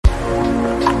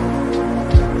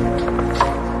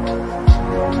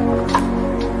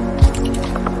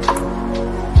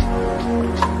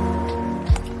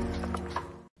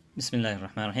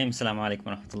Bismillahirrahmanirrahim. Assalamu alaikum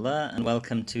wa rahmatullah, and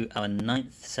welcome to our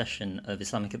ninth session of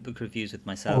Islamic book reviews with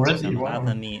myself, Already, Osama wow.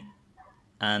 Al-Athami,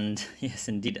 and yes,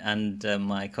 indeed, and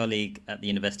my colleague at the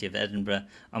University of Edinburgh,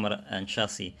 Omar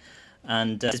Anshasi.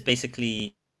 And this is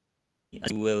basically, as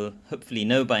you will hopefully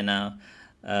know by now,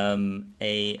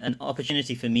 an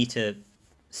opportunity for me to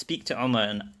speak to Omar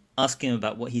and ask him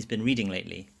about what he's been reading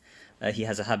lately. He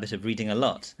has a habit of reading a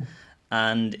lot,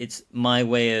 and it's my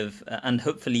way of, and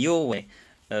hopefully your way,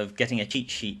 of getting a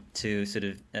cheat sheet to sort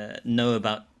of know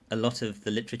about a lot of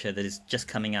the literature that is just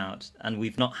coming out and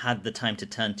we've not had the time to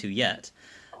turn to yet.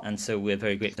 And so we're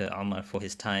very grateful to Omar for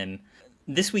his time.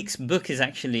 This week's book is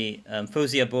actually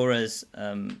Fawzia Bora's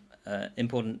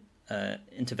important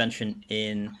intervention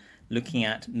in looking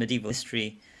at medieval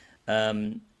history,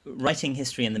 writing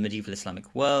history in the medieval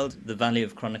Islamic world, the value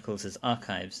of chronicles as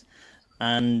archives.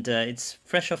 And it's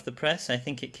fresh off the press. I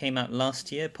think it came out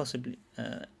last year, possibly.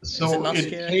 So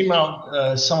it came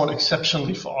out somewhat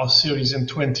exceptionally for our series in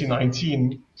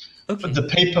 2019. Okay. But the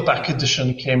paperback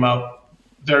edition came out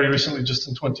very recently, just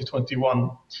in 2021,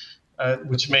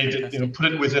 which made it,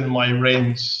 put it within my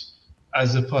range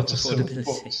as a purchaser of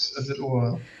books, as it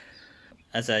were.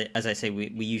 As I say,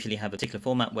 we usually have a particular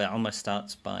format where Omar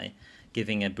starts by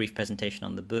giving a brief presentation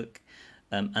on the book,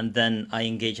 and then I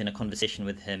engage in a conversation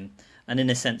with him, and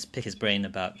in a sense pick his brain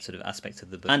about sort of aspects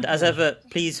of the book. And as ever,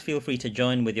 please feel free to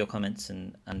join with your comments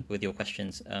and with your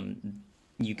questions.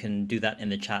 You can do that in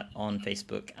the chat on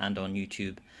Facebook and on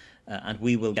YouTube, and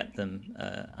we will get them,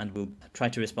 and we'll try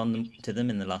to respond to them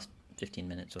in the last 15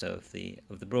 minutes or so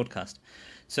of the broadcast.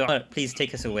 So please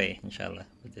take us away, inshallah,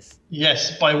 with this.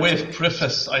 Yes, by way of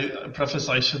preface,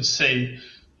 I should say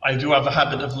I do have a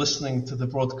habit of listening to the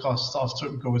broadcast after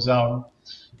it goes out.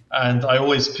 And I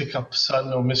always pick up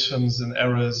certain omissions and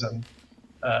errors, and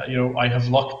I have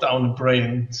locked down a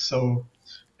brain. So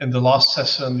in the last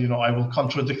session, I will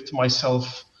contradict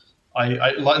myself. In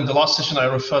the last session, I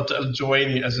referred to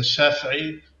Al-Juwayni as a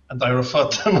Shafi'i, and I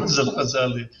referred to him as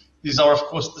Al-Ghazali. These are, of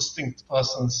course, distinct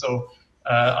persons. So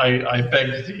I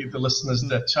beg the listeners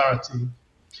their charity.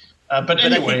 But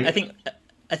anyway,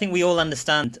 I think we all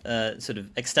understand sort of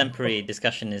extempore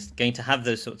discussion is going to have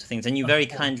those sorts of things, and you very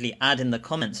kindly add in the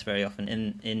comments very often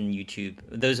in YouTube.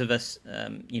 Those of us,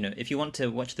 if you want to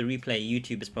watch the replay,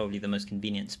 YouTube is probably the most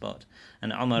convenient spot.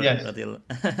 And Omar, yes.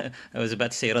 I was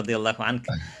about to say radiyallahu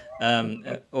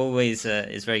ank, always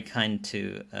is very kind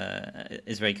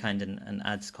and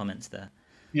adds comments there.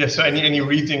 Yeah. So any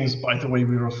readings, by the way,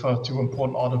 we refer to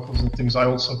important articles and things. I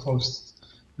also post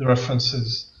the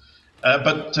references.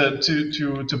 But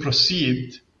to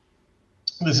proceed,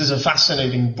 this is a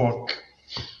fascinating book,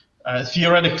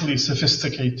 theoretically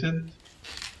sophisticated,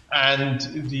 and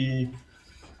the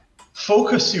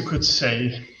focus, you could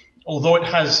say, although it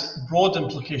has broad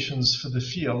implications for the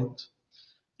field,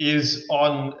 is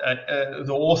on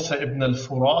the author Ibn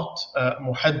al-Furat,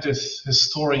 muhaddith,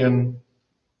 historian,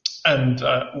 and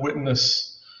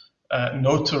witness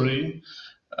notary,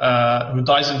 who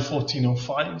dies in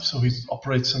 1405, so he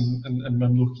operates in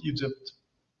Mamluk Egypt.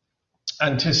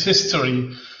 And his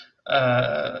history,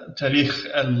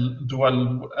 Tarikh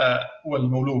al-Duwal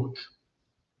wal-Muluk.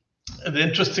 The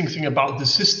interesting thing about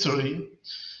this history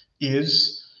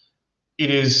is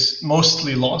it is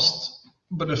mostly lost,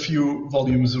 but a few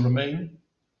volumes remain.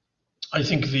 I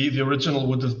think the original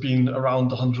would have been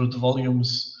around 100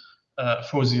 volumes,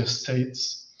 Fawzia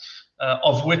states,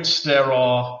 of which there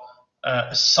are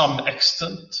some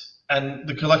extant, and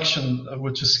the collection of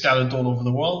which is scattered all over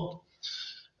the world.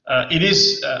 It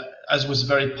is, as was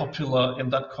very popular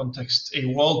in that context, a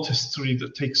world history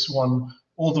that takes one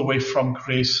all the way from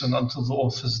creation until the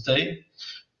author's day,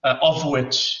 of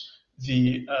which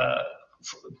the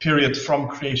period from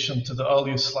creation to the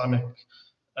early Islamic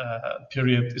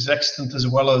period is extant, as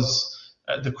well as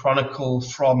the chronicle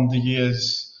from the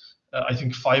years, I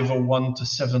think, 501 to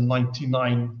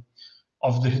 799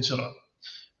 of the Hijrah.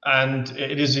 And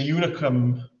it is a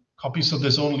unicum copy, so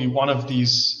there's only one of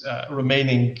these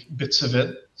remaining bits of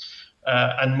it.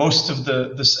 And most of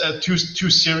this two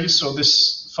series, so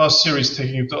this first series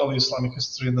taking you to early Islamic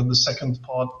history, and then the second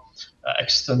part,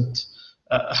 extant,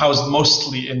 housed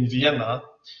mostly in Vienna,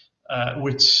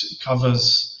 which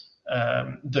covers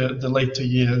the later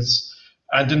years.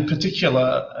 And in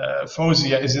particular,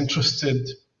 Fawzia is interested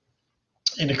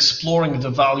in exploring the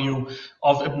value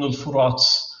of Ibn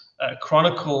al-Furat's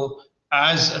chronicle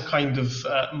as a kind of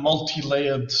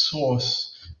multi-layered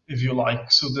source, if you like.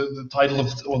 So the title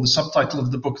or the subtitle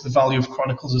of the book, The Value of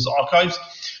Chronicles as Archives.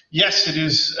 Yes, it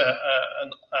is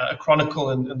a chronicle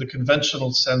in the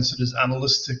conventional sense. It is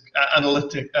analytic,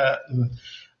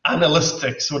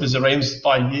 so it is arranged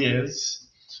by years.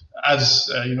 as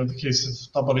the case of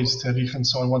Tabari's Tarikh and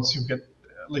so on, once you get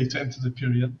later into the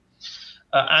period.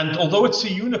 And although it's a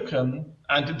unicum,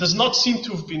 and it does not seem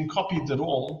to have been copied at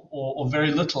all, or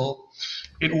very little,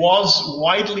 it was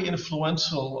widely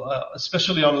influential,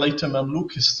 especially on later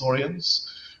Mamluk historians.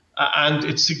 And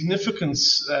its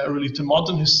significance really to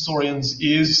modern historians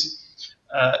is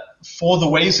for the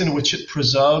ways in which it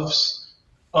preserves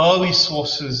early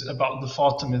sources about the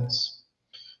Fatimids.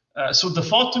 So the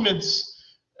Fatimids,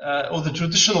 or the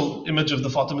traditional image of the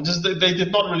Fatimids, is they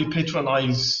did not really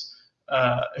patronize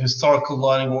historical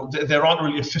learning, or there aren't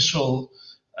really official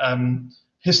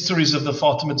histories of the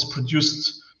Fatimids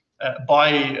produced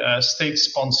by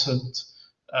state-sponsored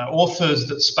authors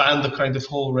that span the kind of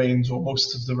whole range, or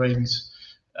most of the range,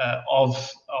 of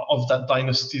that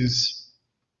dynasty's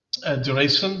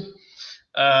duration.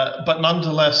 But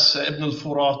nonetheless, Ibn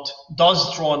al-Furat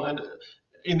does draw on,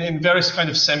 in various kind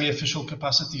of semi-official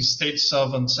capacities, state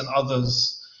servants and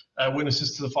others,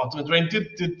 witnesses to the Fatimid reign,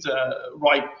 did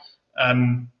write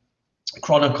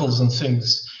chronicles and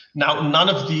things. Now, none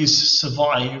of these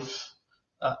survive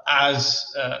as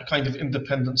kind of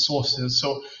independent sources.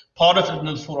 So part of Ibn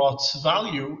al-Furat's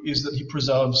value is that he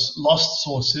preserves lost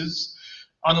sources.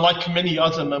 Unlike many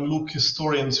other Mamluk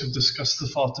historians who discuss the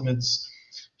Fatimids,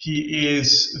 he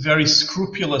is very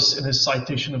scrupulous in his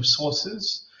citation of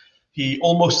sources. He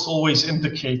almost always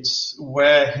indicates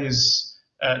where his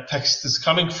text is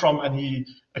coming from, and he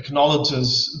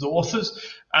acknowledges the authors.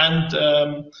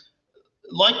 And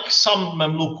like some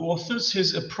Mamluk authors,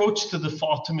 his approach to the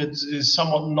Fatimids is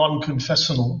somewhat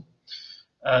non-confessional.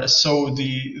 So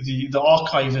the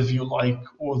archive, if you like,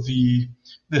 or the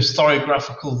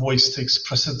historiographical voice takes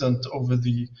precedent over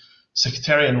the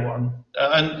sectarian one.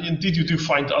 And indeed, you do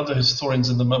find other historians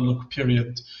in the Mamluk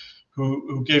period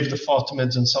who gave the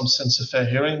Fatimids, in some sense, a fair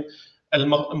hearing.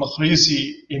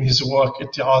 Al-Maqrizi, in his work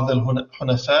Itti'ad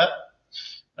al-Hunafa,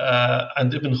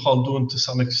 and Ibn Khaldun to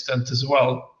some extent as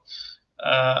well.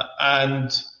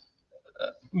 And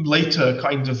later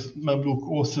kind of Mamluk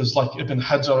authors like Ibn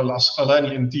Hajar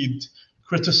al-Asqalani indeed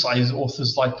criticize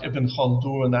authors like Ibn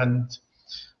Khaldun and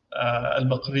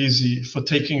Al-Maqrizi for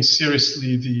taking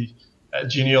seriously the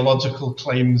genealogical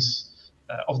claims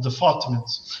of the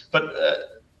Fatimids. But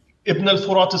Ibn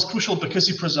al-Furat is crucial because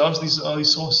he preserves these early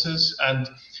sources, and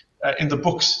in the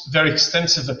book's very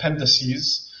extensive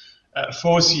appendices,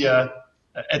 Fawzia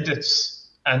edits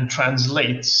and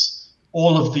translates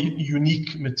all of the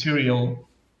unique material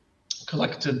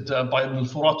collected by Ibn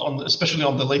al-Furat, especially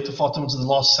on the later Fatimids of the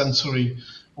last century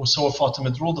or so of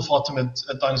Fatimid rule. The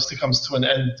Fatimid dynasty comes to an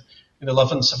end in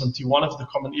 1171 of the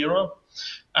Common Era,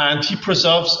 and he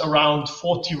preserves around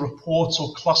 40 reports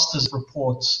or clusters of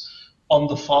reports on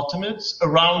the Fatimids,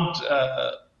 around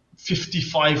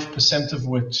 55% of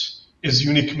which is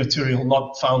unique material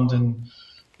not found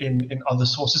in other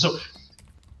sources. So,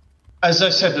 as I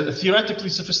said, a theoretically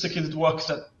sophisticated work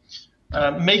that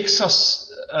makes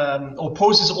us or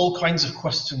poses all kinds of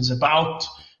questions about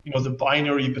the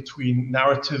binary between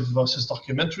narrative versus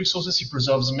documentary sources. He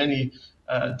preserves many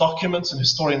documents, and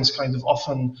historians kind of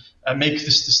often make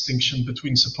this distinction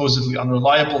between supposedly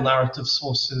unreliable narrative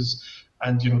sources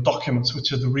and documents,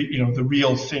 which are the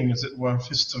real thing, as it were, of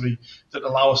history that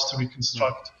allow us to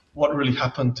reconstruct what really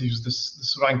happened, to use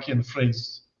this Rankian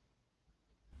phrase.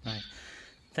 Right.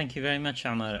 Thank you very much,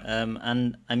 Amar.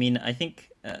 And I mean, I think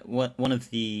one of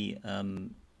the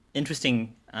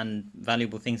interesting and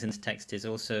valuable things in this text is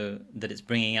also that it's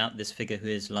bringing out this figure who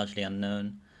is largely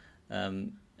unknown.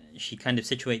 She kind of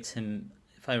situates him,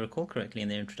 if I recall correctly in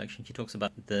the introduction, she talks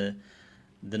about the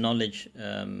knowledge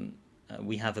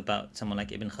we have about someone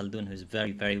like Ibn Khaldun, who's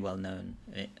very, very well known,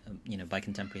 by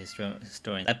contemporary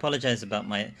historians. I apologize about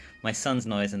my son's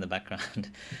noise in the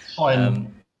background.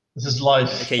 Fine. This is live.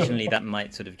 Occasionally that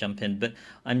might sort of jump in, but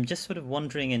I'm just sort of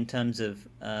wondering in terms of,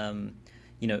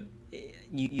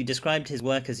 you described his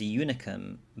work as a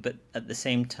unicum, but at the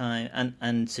same time,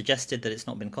 and suggested that it's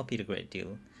not been copied a great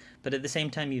deal. But at the same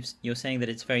time, you're saying that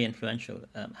it's very influential.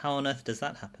 How on earth does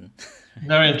that happen?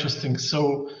 Very interesting.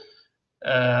 So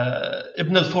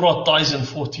Ibn al-Furat dies in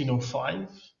 1405.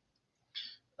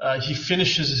 He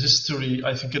finishes his history,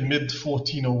 I think, in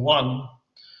mid-1401.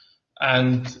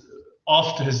 And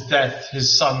after his death,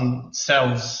 his son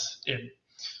sells it.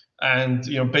 And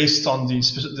based on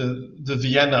the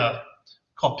Vienna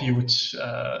copy, which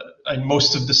and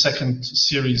most of the second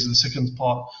series, the second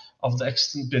part of the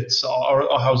extant bits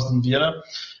are housed in Vienna,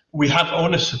 we have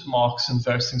ownership marks and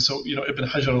various things. So Ibn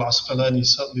Hajar al-Asqalani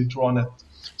certainly drawn it.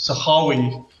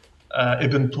 Sakhawi,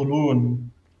 Ibn Tulun,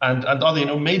 and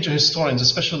other major historians,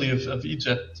 especially of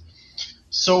Egypt.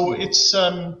 So it's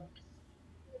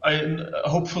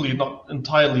hopefully not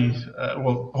entirely,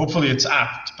 well, hopefully it's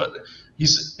apt, but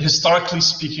he's historically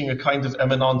speaking a kind of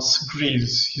eminence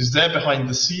grise. He's there behind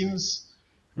the scenes.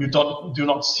 You do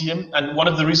not see him. And one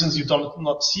of the reasons you do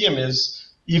not see him is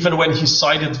even when he's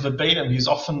cited verbatim, he's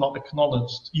often not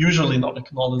acknowledged, usually not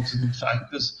acknowledged, in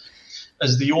fact,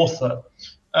 as the author.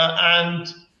 And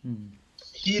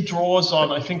he draws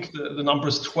on, I think the number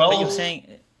is 12. But you're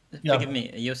saying, forgive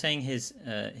me, you're saying his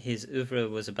oeuvre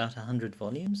was about 100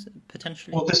 volumes,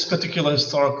 potentially? Well, this particular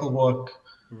historical work,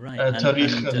 right.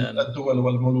 Tarikh al-Duwal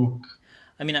wal-Muluk.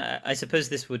 I mean, I suppose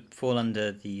this would fall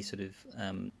under the sort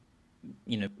of,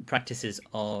 practices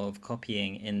of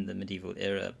copying in the medieval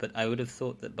era, but I would have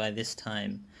thought that by this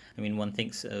time, I mean, one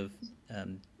thinks of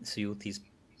Suyuti's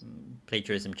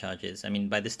plagiarism charges. I mean,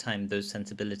 by this time, those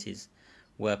sensibilities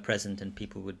were present and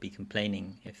people would be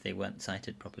complaining if they weren't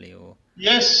cited properly, or...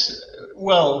 Yes,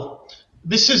 well,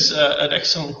 this is an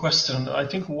excellent question. I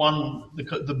think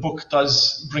the book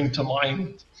does bring to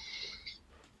mind.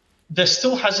 There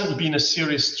still hasn't been a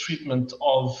serious treatment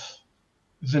of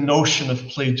the notion of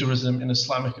plagiarism in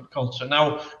Islamic culture.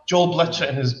 Now, Joel Blecher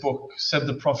in his book, Said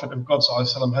the Prophet of God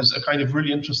ﷺ, has a kind of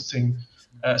really interesting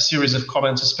series of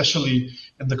comments, especially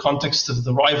in the context of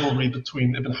the rivalry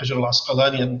between Ibn Hajar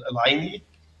al-Asqalani and Al-Aini,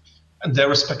 and their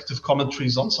respective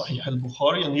commentaries on Sahih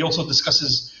al-Bukhari. And he also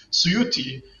discusses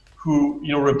Suyuti, who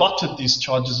rebutted these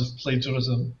charges of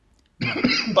plagiarism.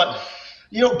 But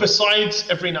besides,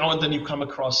 every now and then you come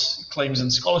across claims in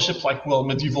scholarship like, well,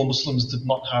 medieval Muslims did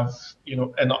not have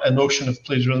a notion of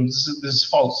plagiarism. This is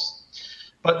false.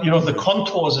 But the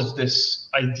contours of this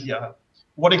idea,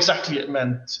 what exactly it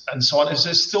meant, and so on,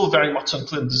 is still very much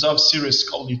unclear. It deserves serious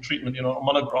scholarly treatment, a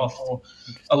monograph or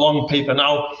a long paper.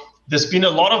 Now, there's been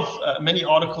many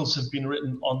articles have been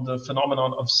written on the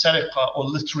phenomenon of seriqa, or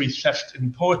literary theft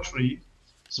in poetry.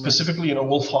 Specifically,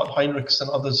 Wolfhard Heinrichs and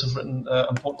others have written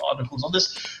important articles on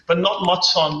this, but not much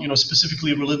on,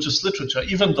 specifically religious literature,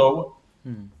 even though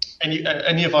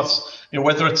any of us,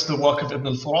 whether it's the work of Ibn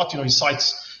al-Furat, he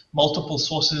cites multiple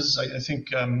sources, I think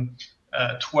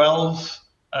 12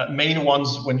 main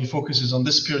ones when he focuses on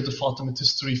this period of Fatimid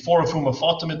history, 4 of whom are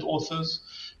Fatimid authors,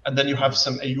 and then you have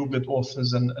some Ayyubid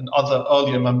authors and other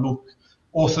earlier Mamluk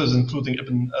authors, including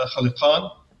Ibn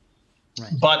Khaliqan.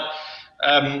 Right. But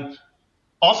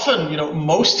often,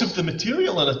 most of the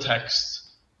material in a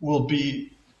text will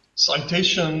be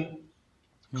citation,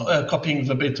 copying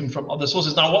verbatim from other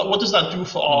sources. Now, what does that do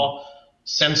for our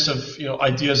sense of,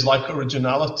 ideas like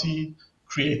originality,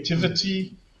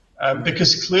 creativity?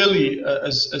 Because clearly,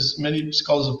 as many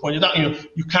scholars have pointed out,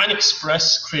 you can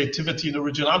express creativity and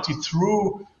originality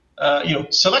through,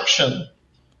 selection.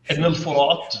 Ibn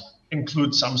al-Furat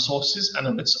includes some sources, and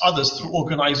amidst others through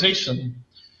organization.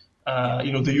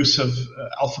 The use of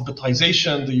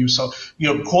alphabetization, the use of,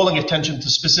 calling attention to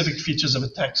specific features of a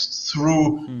text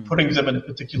through putting them in a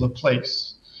particular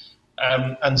place,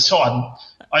 and so on.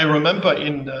 I remember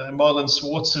in Marlon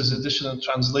Swartz's edition and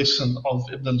translation of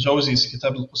Ibn al-Jawzi's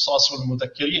Kitab al-Qisas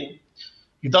wal-Mudakkirin,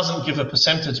 he doesn't give a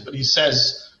percentage, but he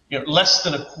says, less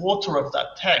than a quarter of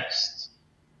that text,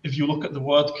 if you look at the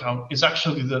word count, is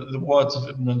actually the words of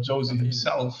Ibn al-Jawzi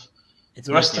himself.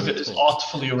 The rest of it is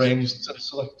artfully arranged and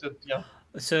selected, yeah.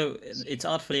 So it's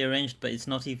artfully arranged, but it's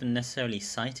not even necessarily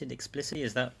cited explicitly?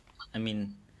 Is that, I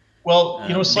mean... Well,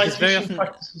 citation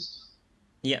practices...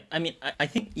 Yeah, I mean, I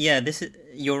think,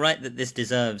 you're right that this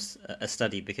deserves a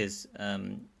study, because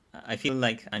I feel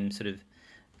like I'm sort of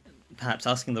perhaps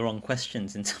asking the wrong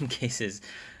questions in some cases.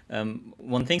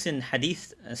 One thinks in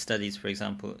hadith studies, for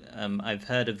example, I've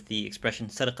heard of the expression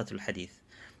sarqatul hadith,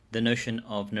 the notion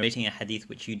of narrating a hadith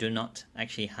which you do not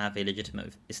actually have a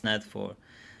legitimate isnad for.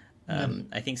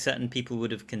 I think certain people would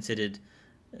have considered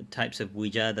types of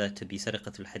wijada to be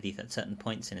sarqatul hadith at certain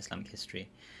points in Islamic history.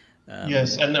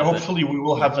 Yes, and hopefully we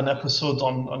will have an episode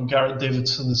on Garrett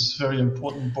Davidson's very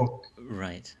important book.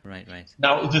 Right.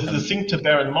 Now, the thing to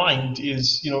bear in mind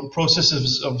is,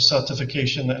 processes of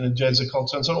certification and Ijazah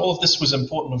culture, and so all of this was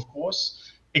important, of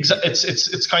course.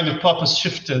 It's kind of purpose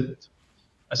shifted,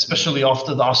 especially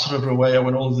after the Asr of Rawaya,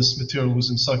 when all of this material was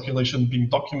in circulation, being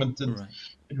documented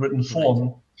in written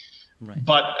form. Right.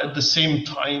 But at the same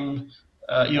time,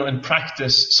 in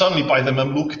practice, certainly by the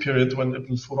Mamluk period when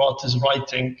Ibn Furat is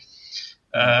writing,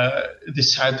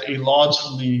 this had a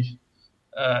largely,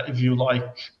 if you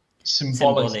like,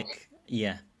 symbolic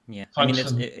yeah. function.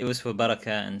 I mean, it was for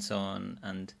barakah and so on,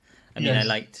 and I mean, I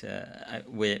liked,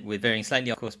 we're varying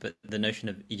slightly, of course, but the notion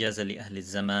of ijazah li ahli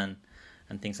zaman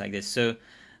and things like this. So,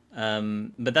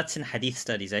 but that's in hadith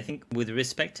studies. I think with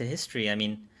respect to history, I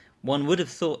mean, one would have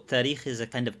thought tarikh is a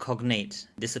kind of cognate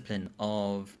discipline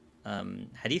of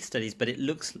hadith studies, but it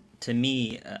looks to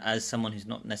me, as someone who's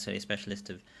not necessarily a specialist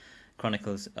of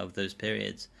chronicles of those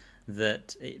periods,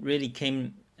 that it really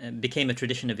became a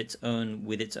tradition of its own,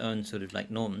 with its own sort of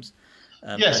like norms.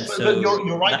 Yes, but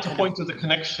you're right to point to the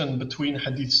connection between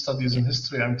hadith studies and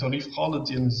history. I mean, Tarif Khalid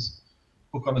in his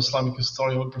book on Islamic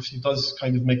historiography does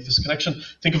kind of make this connection.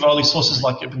 Think of early sources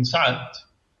like Ibn Sa'd.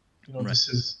 This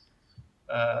is,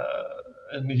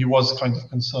 and he was kind of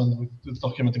concerned with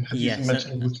documenting hadith. Yes, and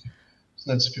mentioning which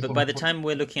but by the time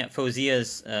we're looking at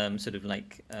Fawzia's sort of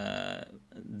like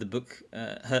the book,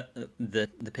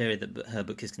 the period that her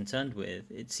book is concerned with,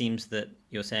 it seems that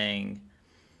you're saying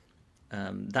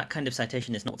that kind of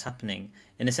citation is not what's happening.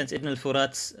 In a sense, Ibn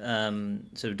al-Furat's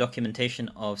sort of documentation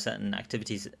of certain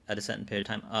activities at a certain period of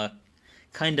time are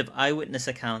kind of eyewitness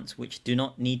accounts which do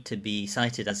not need to be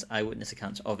cited as eyewitness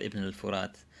accounts of Ibn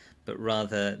al-Furat, but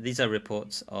rather these are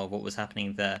reports of what was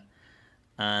happening there.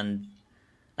 And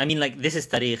I mean, like, this is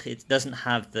Tariq, it doesn't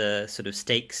have the sort of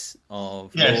stakes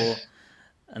of law,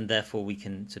 and therefore we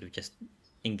can sort of just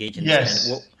engage in this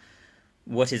kind of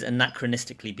what is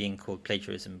anachronistically being called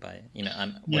plagiarism by,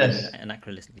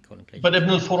 anachronistically calling plagiarism. But Ibn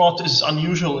al-Furat is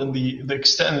unusual in the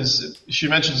extent, as she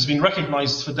mentioned, has been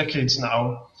recognized for decades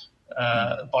now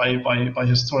by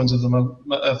historians of the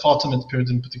Fatimid period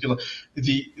in particular.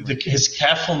 His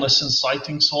carefulness in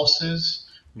citing sources,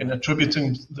 in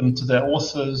attributing them to their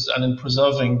authors, and in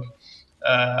preserving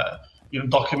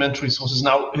documentary sources.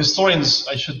 Now, historians,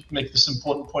 I should make this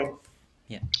important point,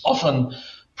 often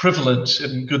privilege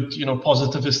in good,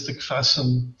 positivistic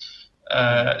fashion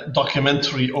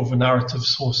documentary over narrative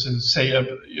sources. Say, a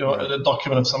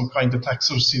document of some kind, a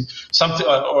tax receipt, something,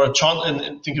 or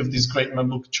and think of these great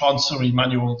Mamluk chancery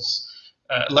manuals,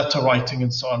 letter writing,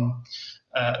 and so on,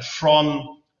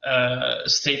 from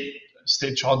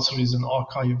state chanceries and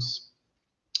archives.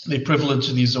 They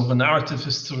privilege these over narrative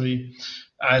history,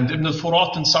 and Ibn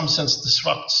al-Furat in some sense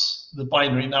disrupts the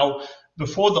binary. Now,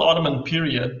 before the Ottoman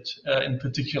period in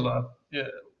particular,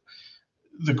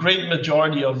 the great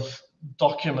majority of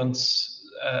documents,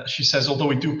 she says, although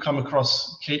we do come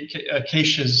across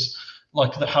caches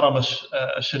like the Haram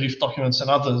al-Sharif documents and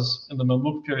others in the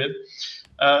Mamluk period,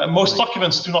 most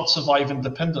documents do not survive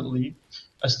independently.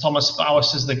 As Thomas Bauer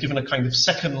says, they're given a kind of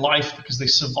second life because they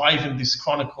survive in these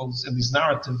chronicles, in these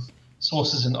narrative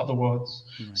sources, in other words.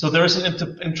 Mm-hmm. So there is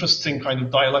an interesting kind of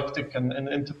dialectic and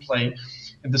interplay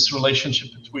in this relationship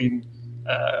between,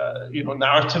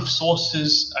 narrative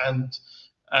sources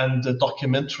and the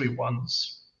documentary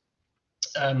ones.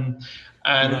 And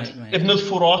Ibn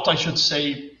al-Furat, I should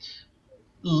say,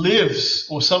 lives,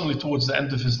 or certainly towards the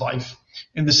end of his life,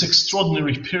 in this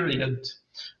extraordinary period.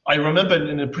 I remember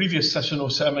in a previous session,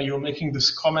 Osama, you were making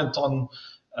this comment on,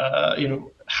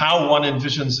 how one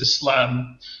envisions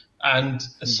Islam, and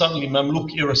certainly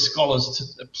Mamluk era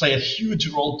scholars play a huge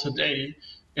role today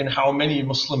in how many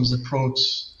Muslims approach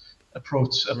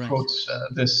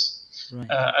this,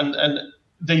 and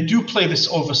they do play this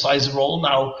oversized role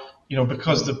now.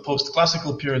 Because the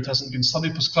post-classical period hasn't been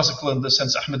studied. Post-classical in the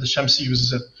sense Ahmed al-Shamsi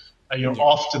uses it,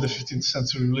 after the 15th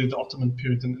century, really the Ottoman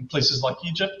period, in places like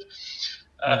Egypt.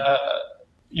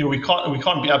 We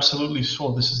can't be absolutely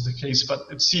sure this is the case, but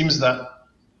it seems that,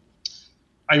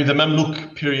 the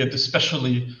Mamluk period,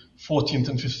 especially 14th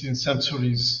and 15th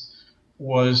centuries,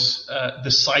 was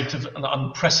the site of an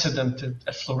unprecedented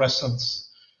efflorescence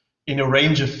in a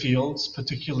range of fields,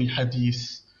 particularly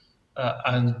hadith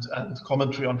and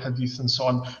commentary on hadith and so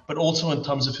on, but also in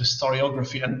terms of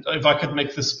historiography. And if I could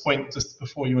make this point just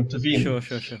before you intervene. Sure.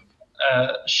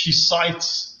 She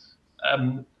cites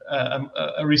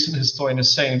a recent historian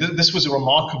as saying, this was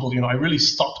remarkable, I really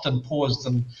stopped and paused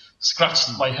and scratched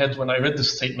my head when I read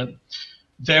this statement.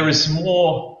 There is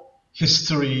more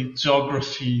history,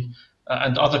 geography,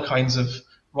 and other kinds of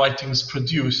writings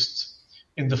produced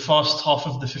in the first half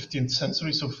of the 15th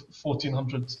century, so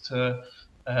 1400 to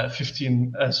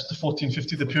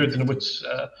 1450, the period in which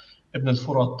Ibn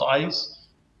al-Furat dies,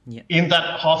 in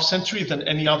that half century than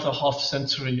any other half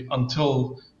century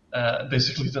until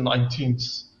basically the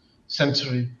 19th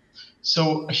century.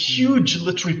 So a huge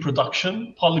literary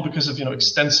production, partly because of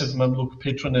extensive Mamluk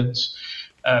patronage.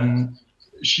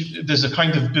 There's a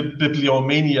kind of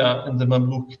bibliomania in the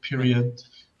Mamluk period,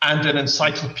 and an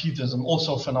encyclopedism,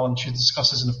 also a phenomenon she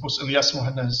discusses, and of course Ilyas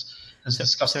Muhanna has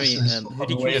discussed this in his book. Who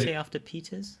did you say after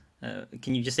Peters?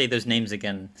 Can you just say those names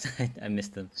again? I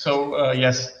missed them. So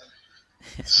yes.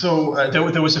 So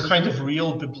there was a kind of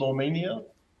real bibliomania,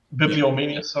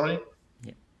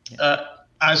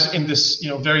 as in this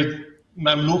very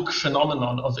Mamluk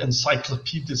phenomenon of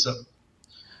encyclopedism.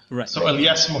 Right. So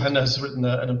Ilyas Muhanna has written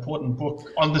an important book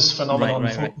on this phenomenon,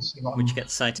 focusing on which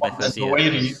gets cited by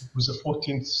Nuwairi, who's a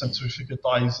 14th century figure,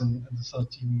 dies in the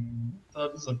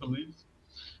 1330s, I believe,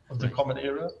 of the Common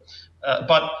Era.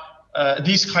 But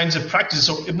these kinds of practices,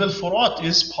 so Ibn al-Furat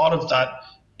is part of that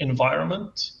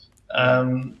environment.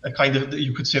 A kind of,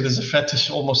 you could say there's a fetish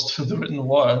almost for the written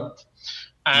word.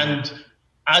 And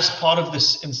as part of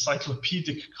this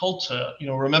encyclopedic culture,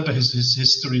 remember his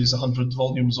history is 100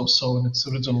 volumes or so in its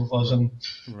original version.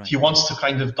 Right. He wants to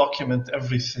kind of document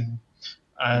everything.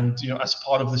 And, as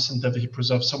part of this endeavor, he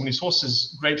preserves so many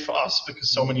sources. Great for us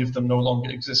because so many of them no longer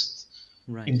exist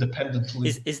independently.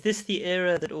 Is this the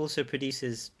era that also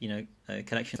produces,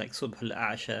 collections like Subh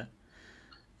al-A'sha?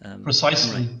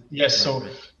 Precisely. Yes. So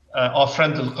our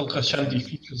friend Al-Qalqashandi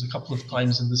features a couple of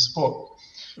times in this book.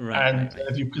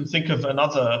 If you can think of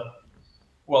another,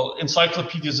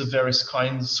 encyclopedias of various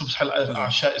kinds. Subh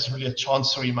al-A'sha is really a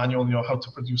chancery manual, how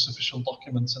to produce official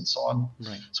documents and so on.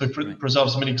 So he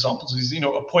preserves many examples of these,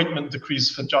 appointment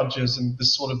decrees for judges and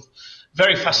this sort of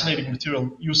very fascinating material,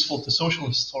 useful to social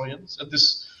historians. And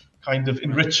this kind of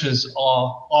enriches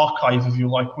our archive, if you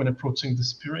like, when approaching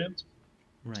this period.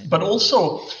 But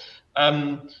also,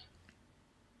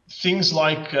 things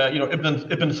like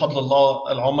Ibn Fadlallah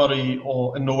al-Umari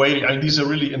or Nuwairi, I mean, these are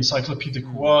really encyclopedic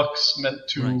works meant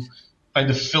to kind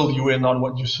of fill you in on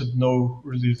what you should know,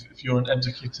 really, if you're an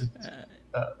educated,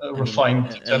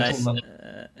 refined gentleman.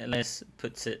 Elias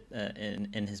puts it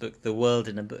in his book, The World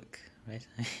in a Book, right?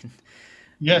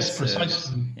 Yes,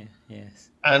 precisely.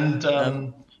 Yes. And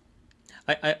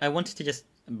I wanted to just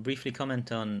briefly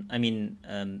comment on,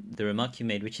 the remark you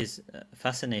made, which is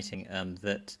fascinating,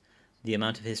 that the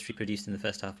amount of history produced in the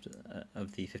first half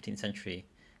of the 15th century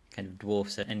kind of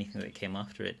dwarfs anything that came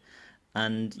after it.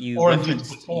 And or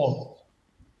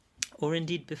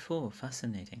indeed before.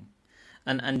 Fascinating.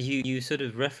 And you sort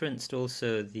of referenced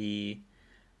also the,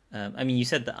 you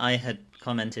said that I had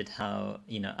commented how,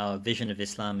 our vision of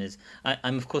Islam is,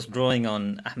 I'm of course drawing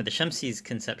on Ahmed al-Shamsi's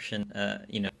conception,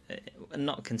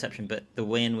 not conception, but the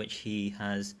way in which he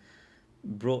has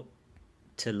brought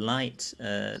to light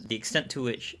the extent to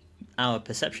which our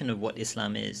perception of what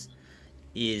Islam is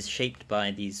shaped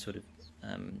by these sort of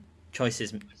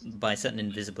choices by certain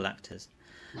invisible actors.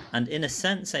 And in a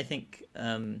sense, I think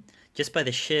just by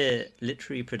the sheer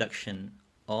literary production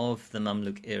of the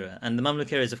Mamluk era, and the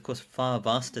Mamluk era is of course far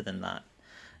vaster than that.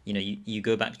 You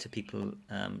go back to people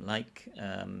like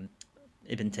Ibn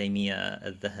Taymiyyah,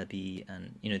 al-Dhahabi,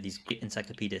 and these great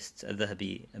encyclopedists,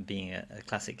 al-Dhahabi being a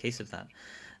classic case of that.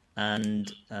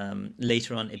 And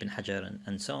later on Ibn Hajar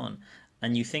and so on.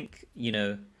 And you think,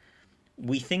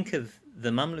 we think of the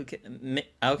Mamluk,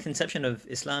 our conception of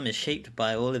Islam is shaped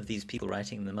by all of these people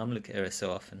writing in the Mamluk era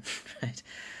so often, right?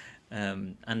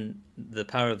 And the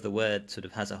power of the word sort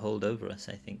of has a hold over us,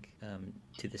 I think,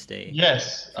 to this day.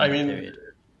 Yes,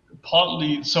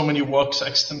 partly so many works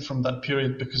extant from that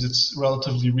period because it's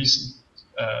relatively recent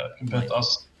compared to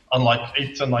us, unlike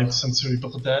 8th and 9th century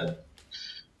Baghdad.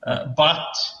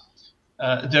 But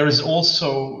there is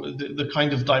also the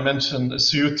kind of dimension,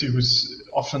 Suyuti, who's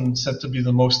often said to be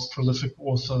the most prolific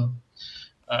author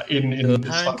in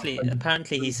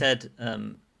apparently he said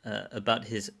about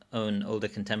his own older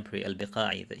contemporary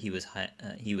Al-Biqai that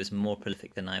he was more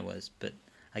prolific than I was, but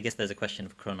I guess there's a question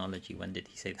of chronology. When did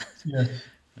he say that? Yeah.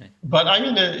 Right. But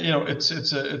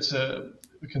it's a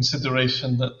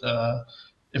consideration that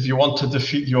if you want to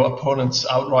defeat your opponents,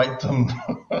 outright them.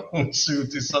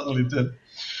 Suyuti certainly did.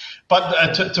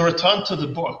 But to return to the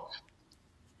book,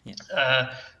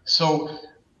 so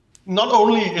not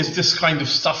only is this kind of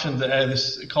stuff in the air,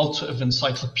 this culture of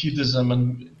encyclopedism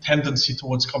and tendency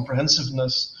towards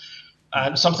comprehensiveness,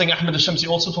 something Ahmed al-Shamsi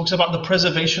also talks about, the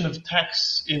preservation of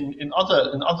texts in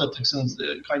other texts, and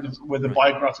kind of whether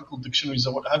biographical dictionaries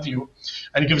or what have you.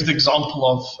 And he gives the example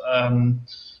of,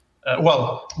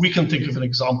 we can think of an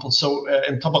example. So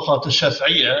in Tabaqat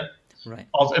al-Shafi'iyya,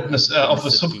 of Ibn of the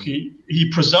Subki,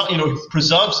 he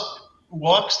preserves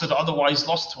works that are otherwise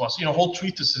lost to us. Whole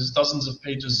treatises, dozens of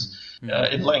pages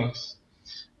in length,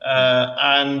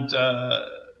 and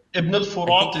Ibn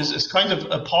al-Furat is kind of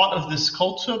a part of this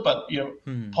culture, but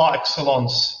par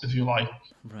excellence, if you like.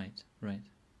 Right.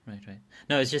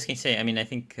 No, I was just going to say. I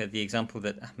think the example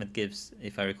that Ahmed gives,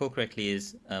 if I recall correctly,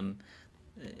 is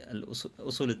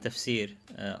Usul al-Tafsir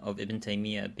of Ibn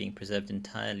Taymiyyah being preserved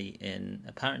entirely in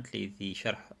apparently the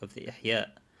Sharh of the Ihya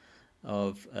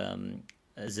of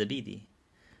Zabidi,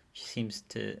 which seems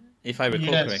to, if I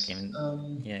recall correctly,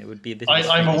 it would be a bit.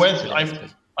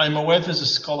 I'm aware there's a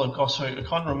scholar, gosh, I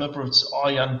can't remember if it's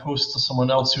Aryan Post or someone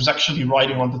else, who's actually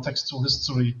writing on the textual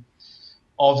history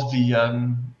of the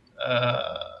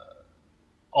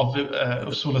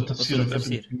Usul al-Tafsir of Ibn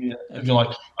Tafsir. Taymiyyah, if you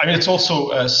like. I mean, it's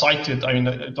also cited. I mean,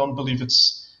 I don't believe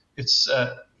it's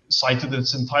cited in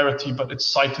its entirety, but it's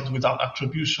cited without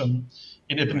attribution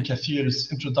in Ibn Kathir's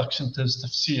introduction to his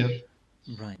tafsir.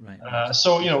 Right.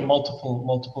 So,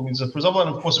 multiple means of preserval.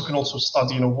 And of course, we can also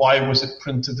study, why was it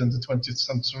printed in the 20th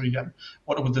century and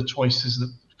what were the choices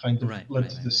that kind of led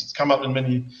to this. It's come out in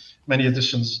many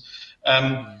editions.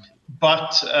 And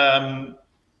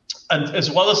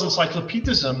as well as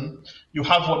encyclopedism, you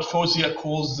have what Fawzia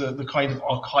calls the kind of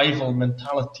archival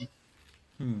mentality.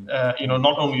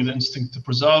 Not only the instinct to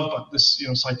preserve, but this,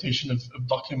 citation of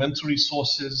documentary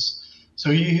sources.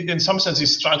 So he, in some sense, he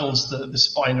straddles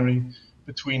this binary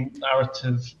between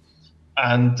narrative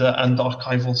and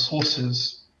archival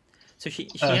sources. So she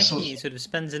actually sort of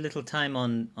spends a little time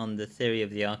on the theory of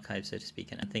the archive, so to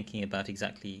speak, and thinking about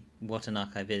exactly what an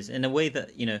archive is in a way that,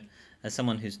 as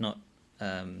someone who's not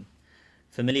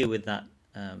familiar with that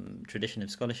tradition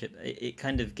of scholarship, it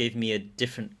kind of gave me a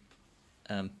different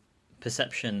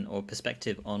perception or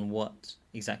perspective on what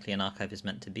exactly an archive is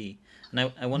meant to be.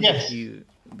 And I wonder if you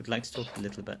would like to talk a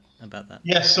little bit about that.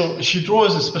 Yes, so she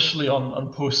draws especially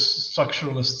on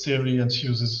post-structuralist theory, and she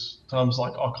uses terms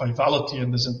like archivality,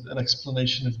 and there's an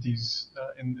explanation of these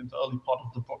in the early part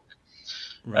of the book.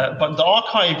 Right. But the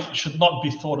archive should not be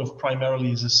thought of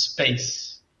primarily as a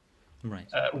space. Right.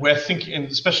 We're thinking,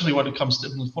 especially when it comes to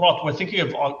Ibn al-Furat, we're thinking of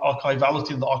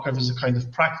archivality in the archive as a kind of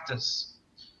practice.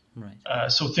 Right.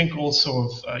 So think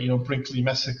also of Brinkley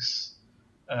Messick's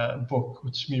book,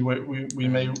 which we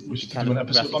may wish to do an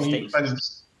episode on. He kind of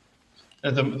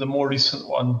the more recent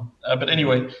one, but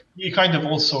anyway, he kind of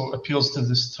also appeals to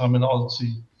this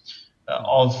terminology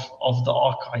of the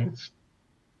archive.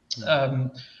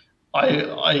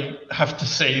 I have to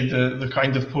say the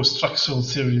kind of post-structural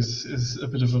series is a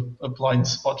bit of a blind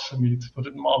spot for me, to put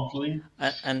it mildly.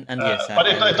 And yes, but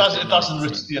it does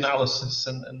enrich the analysis,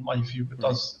 and in my view, it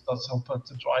does help her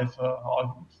to drive her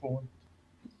argument forward.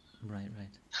 Right.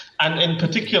 And in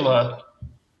particular,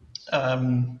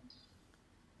 I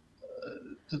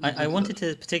wanted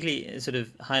to particularly sort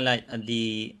of highlight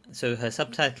so her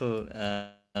subtitle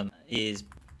is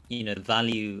the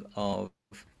value of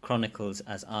chronicles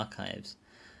as archives,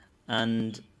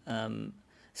 and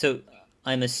so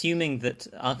I'm assuming that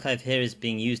archive here is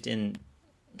being used in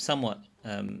somewhat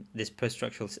this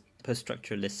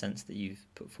post-structuralist sense that you've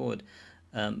put forward,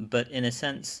 but in a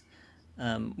sense,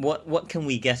 what can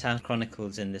we get out of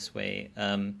chronicles in this way?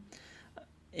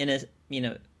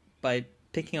 By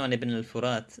picking on Ibn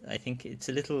al-Furat, I think it's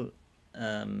a little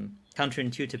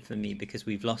counterintuitive for me because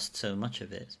we've lost so much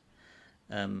of it.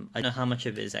 I don't know how much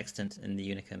of it is extant in the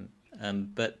Unicum,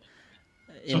 but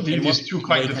these two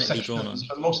kind of sections,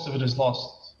 but most of it is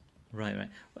lost. Right.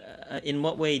 In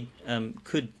what way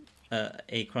could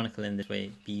a chronicle in this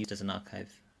way be used as an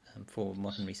archive for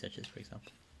modern researchers, for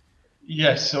example?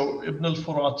 Yes, so Ibn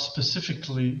al-Furat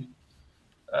specifically,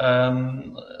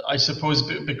 I suppose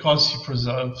because he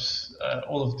preserves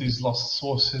all of these lost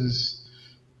sources,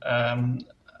 a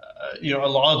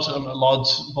large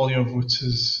volume of which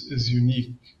is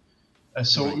unique.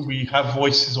 So we have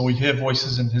voices, or we hear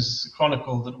voices in his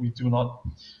chronicle that we do not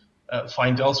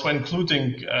find elsewhere,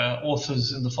 including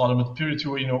authors in the Fatimid period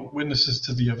who were, witnesses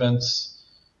to the events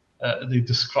they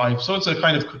describe. So it's a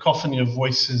kind of cacophony of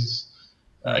voices,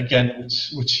 again,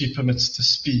 which he permits to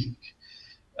speak.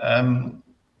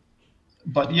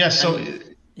 But yes, so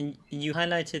you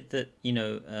highlighted that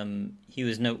he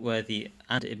was noteworthy,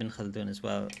 and Ibn Khaldun as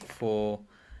well, for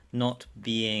not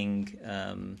being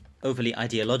overly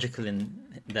ideological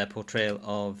in their portrayal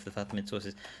of the Fatimid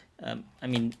sources.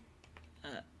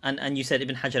 And you said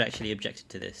Ibn Hajar actually objected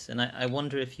to this, and I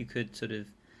wonder if you could sort of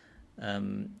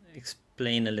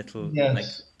explain a little like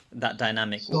that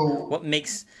dynamic. So, what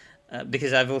makes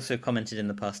because I've also commented in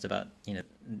the past about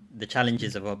the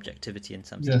challenges of objectivity in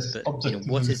some sense, but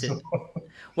what is it?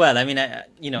 Well, I mean, I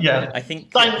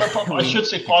think I should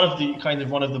say part of the kind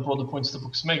of one of the broader points the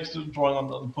book makes, drawing on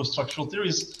the post-structural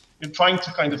theories, in trying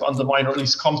to kind of undermine or at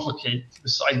least complicate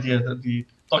this idea that the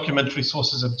documentary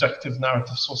source is objective,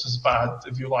 narrative source is bad,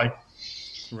 if you like.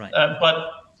 Right.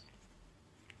 But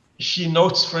she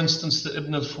notes, for instance, that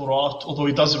Ibn al-Furat, although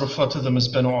he does refer to them as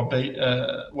Banu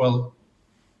Ubayd,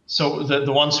 so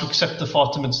the ones who accept the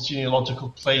Fatimids' genealogical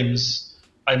claims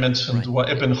I mentioned were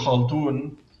Ibn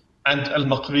Khaldun and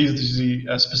al-Maqrizi,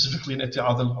 specifically in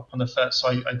Iti'ad al-Hunafa. So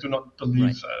I do not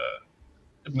believe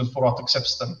Ibn al-Furat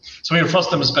accepts them. So he refers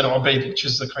to them as Banu Ubayd, which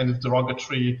is the kind of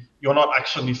derogatory, you're not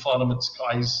actually Fatimids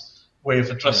guys way of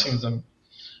addressing them.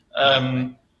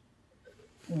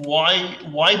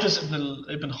 Why does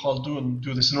Ibn Khaldun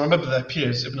do this? And remember, their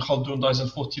peers. Ibn Khaldun dies in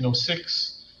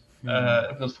 1406.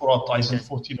 Ibn al-Furat dies in Death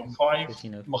 1405.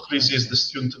 1405. Maqrizi is the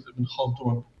student of Ibn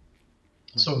Khaldun.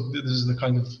 So this is the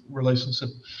kind of relationship.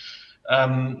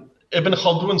 Ibn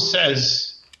Khaldun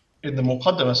says in the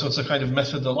Muqaddimah, so it's a kind of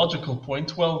methodological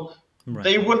point, well,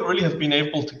 they wouldn't really have been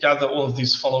able to gather all of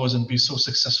these followers and be so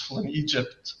successful in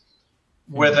Egypt,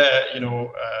 where their,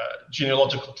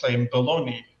 genealogical claim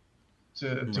baloney,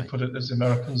 to put it as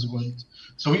Americans would.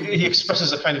 So he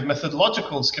expresses a kind of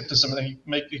methodological skepticism, and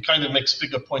he kind of makes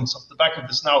bigger points off the back of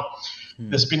this. Now,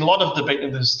 there's been a lot of debate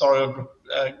in the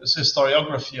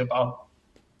historiography about,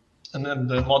 and then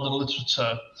the modern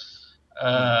literature,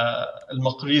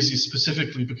 Al-Maqrizi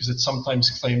specifically, because it's sometimes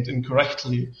claimed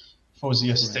incorrectly,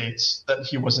 Fawziyah states that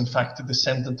he was in fact a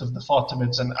descendant of the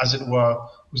Fatimids and, as it were,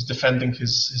 was defending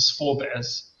his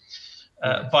forebears.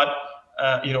 But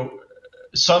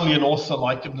certainly an author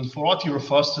like Ibn al-Furat, he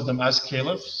refers to them as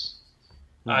caliphs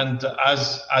and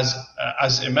as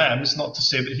imams, not to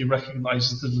say that he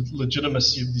recognizes the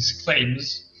legitimacy of these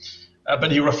claims,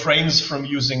 but he refrains from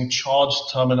using charged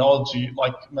terminology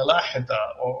like malahida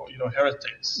or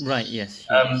heretics. Right. Yes.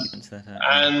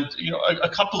 And a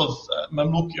couple of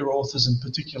Mamluk era authors in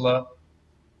particular,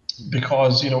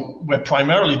 because we're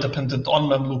primarily dependent on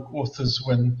Mamluk authors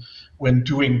when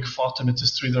doing Fatimid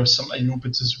history. There are some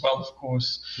Ayyubids as well, of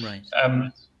course. Right.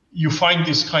 You find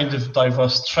these kind of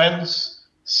diverse trends.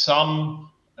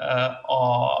 Some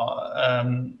are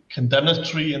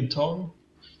condemnatory in tone,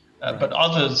 but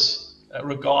others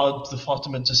regard the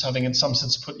Fatimids as having, in some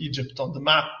sense, put Egypt on the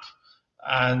map,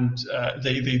 and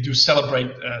they do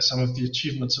celebrate some of the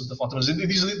achievements of the Fatimids.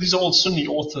 These are all Sunni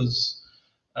authors,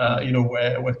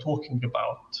 we're talking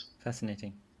about.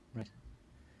 Fascinating. Right.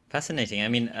 Fascinating. I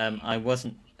mean, I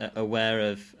wasn't aware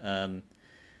of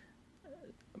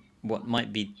what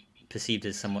might be perceived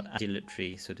as somewhat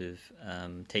adulatory sort of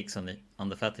takes on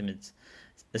the Fatimids,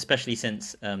 especially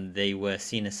since they were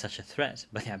seen as such a threat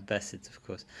by the Abbasids, of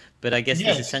course. But I guess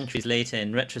this is centuries later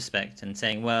in retrospect, and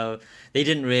saying, well, they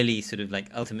didn't really sort of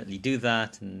ultimately do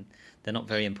that, and they're not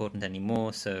very important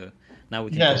anymore. So now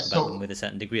we can talk about them with a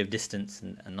certain degree of distance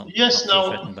and not feel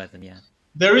threatened by them. Yeah.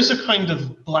 There is a kind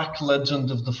of black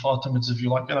legend of the Fatimids, if you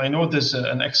like, and I know there's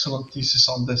an excellent thesis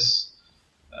on this,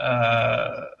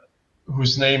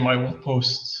 whose name I will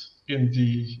post in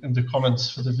the comments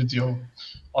for the video,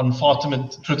 on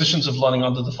Fatimid traditions of learning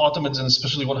under the Fatimids, and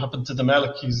especially what happened to the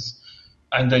Malikis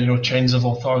and then chains of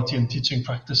authority and teaching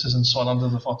practices and so on under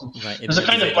the Fatimids. Right. There's a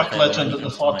kind of black legend that the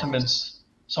Fatimids.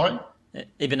 Sorry.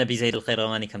 Ibn Abi Zayd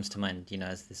al-Qayrawani comes to mind,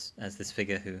 as this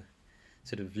figure who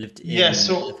sort of lived in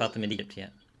the Fatimid Egypt. Yeah.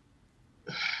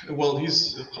 Well,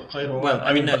 he's Qayrawani. Well,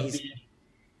 I mean, no, he's.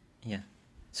 Yeah.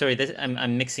 Sorry,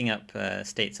 I'm mixing up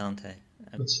states, aren't I?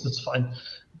 That's fine,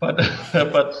 but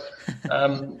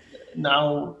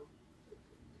now,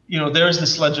 there is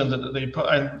this legend that they put,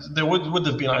 and there would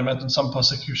have been, I imagine, some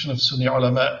persecution of Sunni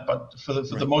ulama, but for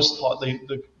the most part,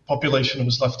 the population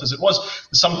was left as it was.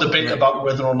 There's some debate about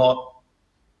whether or not,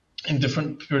 in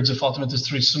different periods of Fatimid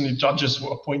history, Sunni judges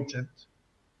were appointed.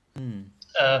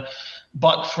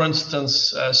 But, for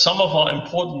instance, some of our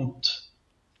important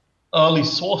early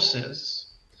sources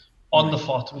on the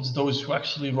Fatimids, those who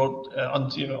actually wrote,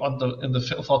 in the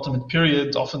Fatimid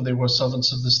period, often they were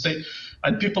servants of the state.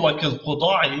 And people like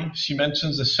Al-Qudai, she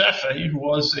mentions the Shafi'i, who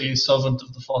was a servant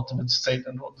of the Fatimid state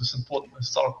and wrote this important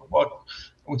historical work,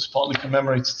 which partly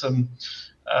commemorates them.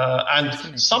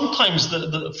 And sometimes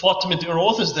the Fatimid era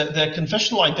authors, their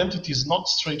confessional identity is not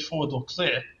straightforward or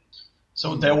clear.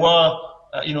 So there were,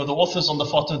 the authors on the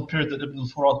Fatimid period that Ibn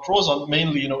al-Furat draws on,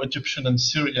 mainly, Egyptian and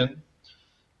Syrian,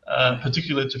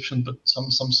 particularly Egyptian, but some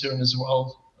Syrian as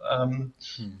well.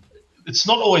 It's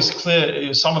not always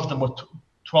clear. Some of them were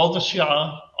 12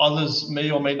 Shia, others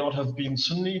may or may not have been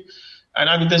Sunni. And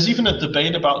I mean, there's even a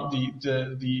debate about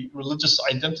the religious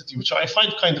identity, which I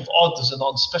find kind of odd as a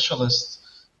non-specialist,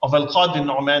 of Al-Qadi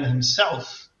Nu'man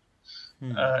himself,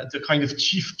 the kind of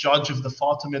chief judge of the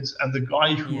Fatimids, and the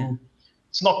guy who,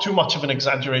 it's not too much of an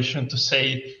exaggeration to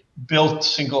say, built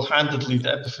single-handedly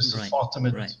the edifice of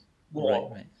Fatimid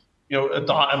law.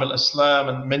 Da'im al-Islam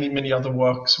and many, many other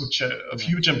works which are of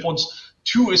huge importance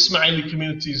to Ismaili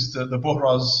communities, the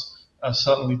Bohras,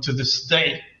 certainly to this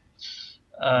day.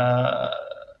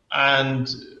 And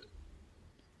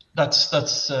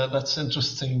that's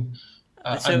interesting.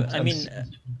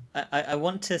 I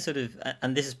want to sort of,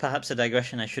 and this is perhaps a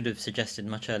digression I should have suggested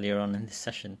much earlier on in this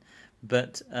session,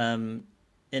 but in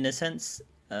a sense,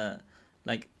 can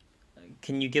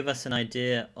you give us an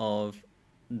idea of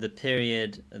the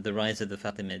period, the rise of the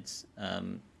Fatimids,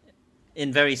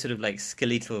 in very sort of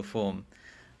skeletal form,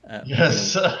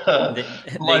 Yes. They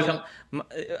come.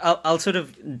 I'll sort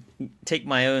of take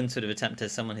my own sort of attempt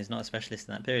as someone who's not a specialist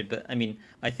in that period, but I mean,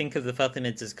 I think of the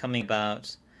Fatimids as coming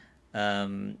about,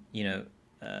 you know,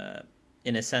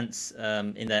 in a sense,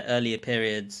 in their earlier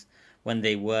periods when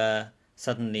they were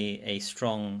suddenly a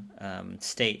strong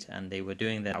state and they were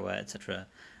doing their dawah, etc.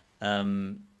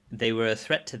 They were a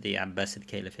threat to the Abbasid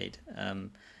Caliphate.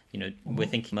 You know, we're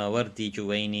thinking Mawardi,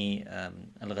 Juwayni,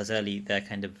 Al-Ghazali, their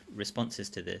kind of responses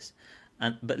to this.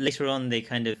 But later on, they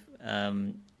kind of,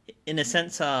 in a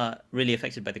sense, are really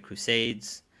affected by the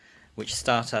Crusades, which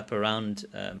start up around,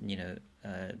 you know,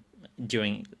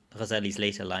 during Ghazali's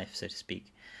later life, so to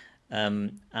speak.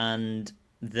 And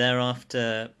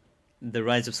thereafter, the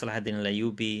rise of Salahuddin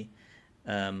al-Ayyubi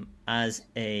as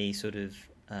a sort of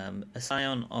a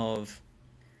scion of,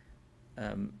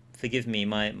 forgive me,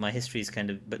 my history is kind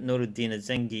of, but Nuruddin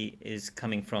al-Zengi is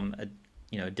coming from a,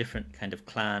 you know, different kind of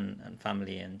clan and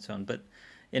family and so on. But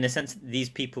in a sense, these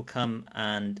people come,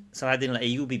 and Salahuddin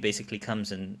al-Ayyubi basically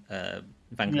comes and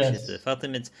vanquishes the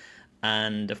Fatimids,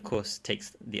 and of course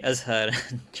takes the Azhar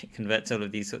and converts all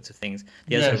of these sorts of things.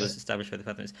 The Azhar was established by the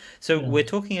Fatimids. So we're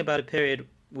talking about a period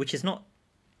which is not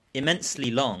immensely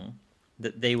long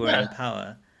that they were in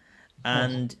power,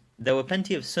 and there were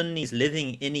plenty of Sunnis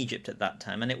living in Egypt at that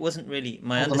time, and it wasn't really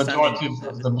my understanding. The majority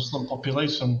of the Muslim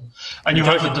population. And you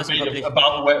have the debate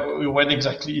about when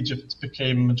exactly Egypt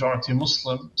became majority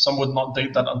Muslim. Some would not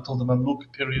date that until the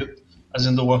Mamluk period, as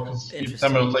in the work of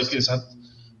Tamir al-Laikis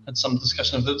had some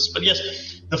discussion of this. But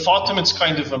yes, the Fatimids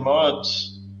kind of emerged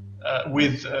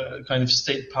with kind of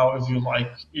state power, if you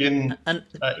like, in... And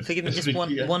forgive me, just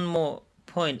one more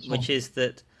point, which is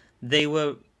that they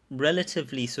were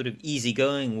relatively sort of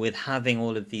easygoing with having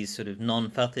all of these sort of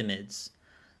non-Fatimids.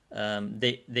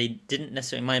 They didn't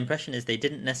necessarily, my impression is they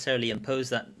didn't necessarily impose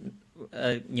that,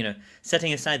 you know,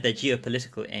 setting aside their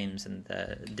geopolitical aims and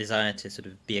their desire to sort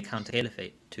of be a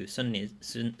counter-caliphate to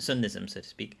Sunnism, so to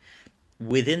speak.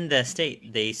 Within their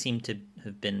state, they seem to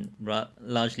have been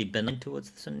largely benign towards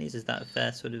the Sunnis. Is that a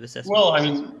fair sort of assessment? Well, I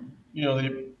mean, you know,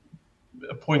 they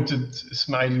appointed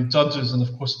Ismaili judges and,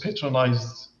 of course,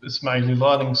 patronized Ismaili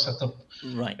learning, set up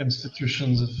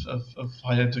institutions of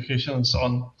higher education and so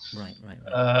on. Right.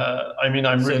 I mean,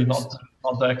 I'm really not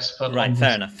the expert. Right,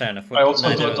 fair enough. I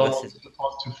also don't want to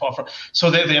depart too far from.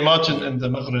 So they emerged in the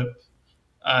Maghrib,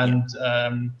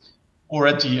 and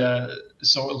already,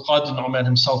 so Al-Qadi Nu'man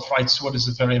himself writes what is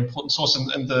a very important source,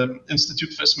 and the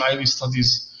Institute for Ismaili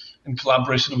Studies, in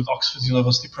collaboration with Oxford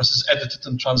University Press, has edited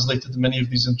and translated many of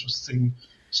these interesting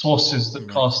sources that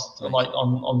cast light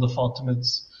on the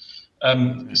Fatimids.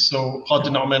 So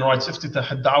Qadi Nu'man writes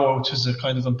Iftitah al-Da'wah, which is a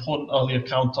kind of important early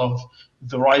account of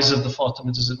the rise of the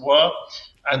Fatimids, as it were,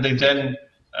 and they then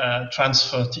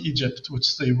transfer to Egypt,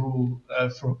 which they rule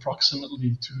for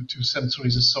approximately two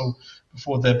centuries or so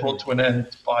before they're brought to an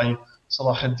end by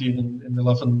Salahuddin in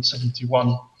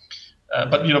 1171.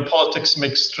 But, you know, politics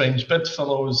makes strange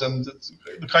bedfellows, and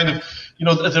the kind of, you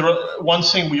know, one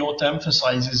thing we ought to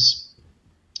emphasize is,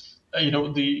 you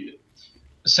know, the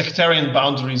sectarian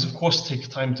boundaries, of course, take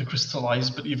time to crystallize,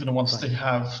 but even once they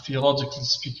have, theologically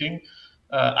speaking,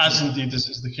 as indeed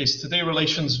is the case today,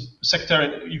 relations,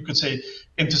 sectarian, you could say,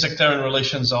 intersectarian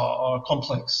relations are a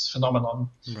complex phenomenon.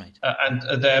 Right.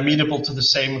 And they're amenable to the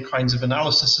same kinds of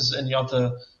analysis as any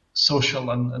other social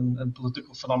and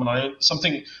political phenomena.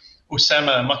 Something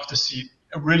Osama Makdisi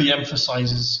really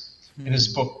emphasizes in his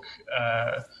book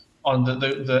on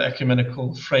the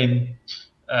ecumenical frame,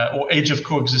 or age of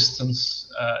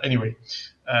coexistence, anyway.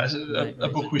 A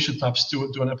book we should perhaps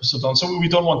do an episode on. So we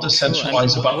don't want to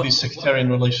centralize about these sectarian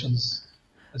relations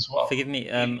as well. Forgive me,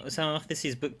 Osama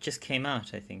Makdisi's book just came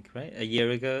out, I think, right? A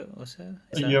year ago or so?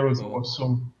 A year ago or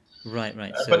so. Right.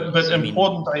 So, but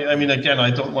important, I mean, again,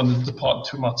 I don't want to depart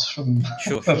too much from...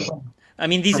 Sure. I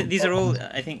mean, these are all,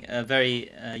 I think,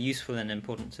 very useful and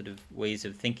important sort of ways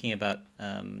of thinking about,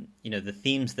 you know, the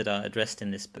themes that are addressed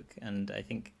in this book. And I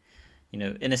think, you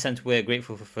know, in a sense, we're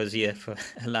grateful for Fawzia for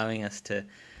allowing us to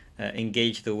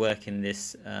engage the work in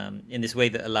this way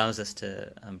that allows us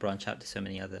to branch out to so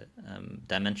many other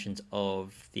dimensions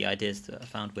of the ideas that are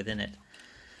found within it.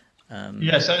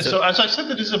 Yes, so as I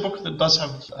said, it is a book that does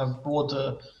have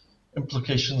broader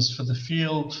implications for the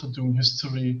field, for doing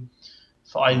history,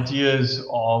 for ideas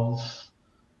of,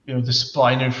 you know, this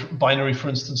binary, for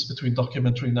instance, between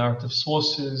documentary narrative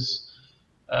sources,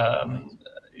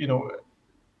 you know,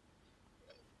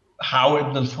 how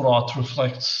Ibn al-Furat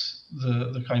reflects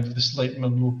the kind of this late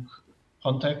Mamluk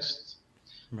context,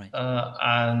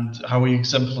 and how he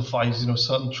exemplifies, you know,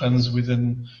 certain trends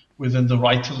within the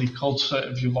writerly culture,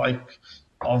 if you like,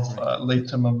 of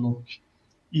later Mamluk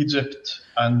Egypt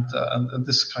and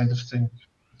this kind of thing.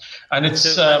 And it's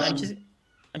So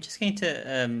I'm just going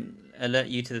to alert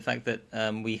you to the fact that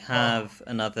we have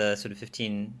another sort of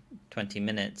 15, 20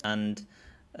 minutes, and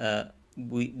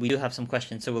we do have some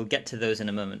questions, so we'll get to those in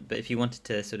a moment. But if you wanted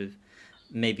to sort of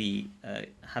maybe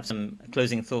have some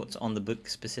closing thoughts on the book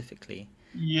specifically.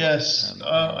 Yes,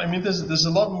 I mean, there's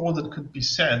a lot more that could be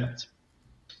said,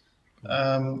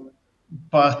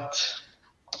 but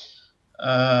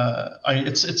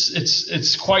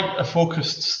it's quite a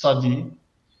focused study,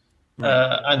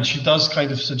 and she does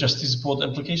kind of suggest these broad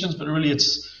implications, but really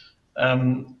it's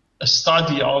a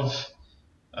study of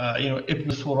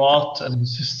Ibn Furat and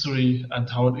his history and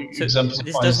how it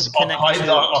exemplifies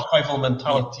archival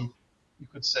mentality. You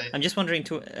could say. I'm just wondering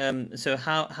so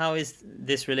how is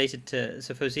this related to?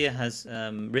 So Fawzia has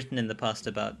written in the past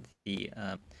about the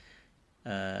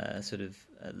sort of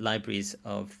libraries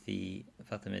of the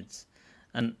Fatimids,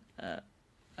 and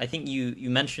I think you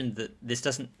mentioned that this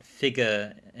doesn't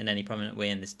figure in any prominent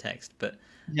way in this text, but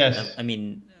yes, I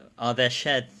mean, are there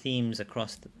shared themes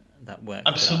across that work?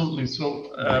 Absolutely.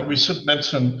 So we should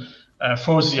mention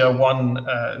Fawzia won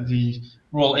the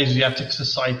Royal Asiatic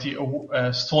Society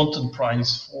Staunton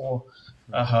Prize for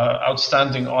her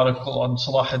outstanding article on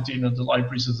Salah ad-Din and the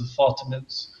libraries of the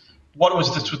Fatimids. What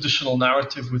was the traditional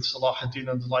narrative with Salah ad-Din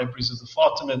and the libraries of the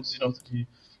Fatimids?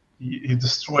 He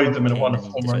destroyed them in one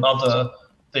form or another.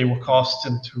 They were cast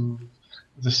into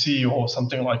the sea or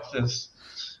something like this,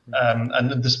 and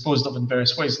then disposed of in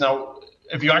various ways. Now,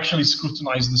 if you actually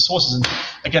scrutinize the sources, and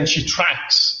again, she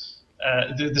tracks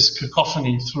this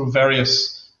cacophony through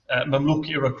various Mamluk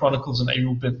era chronicles and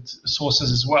Ayyubid sources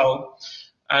as well,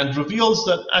 and reveals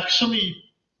that actually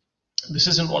this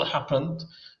isn't what happened.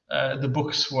 The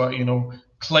books were,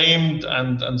 claimed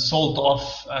and sold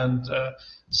off, and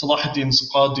Salah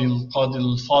ad-Din's Qadi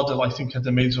al-Fadil, I think, had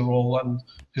a major role, and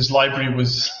his library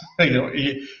was,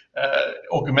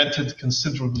 augmented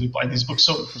considerably by these books.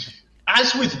 So,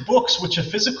 as with books, which are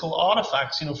physical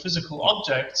artifacts, physical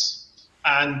objects,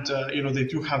 and they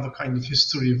do have a kind of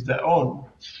history of their own.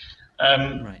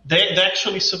 They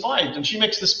actually survived, and she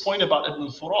makes this point about Ibn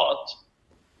al-Furat,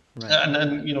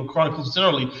 and chronicles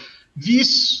generally.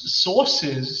 These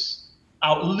sources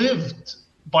outlived,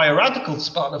 by a radical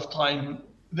span of time,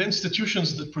 the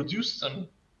institutions that produced them.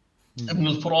 Ibn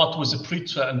al-Furat was a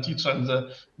preacher and teacher in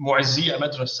the Mu'azziyah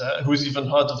Madrasa. Who's even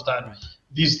heard of that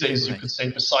these days? You could say,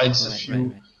 besides a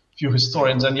few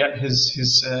historians, and yet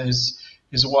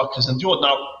his work has endured.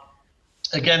 Now,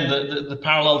 again, the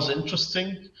parallels are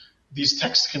interesting. These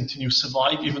texts continue to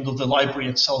survive, even though the library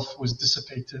itself was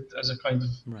dissipated as a kind of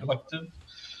collective,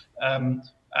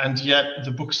 and yet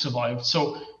the book survived.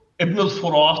 So Ibn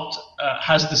al-Furat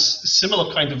has this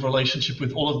similar kind of relationship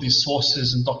with all of these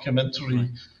sources and documentary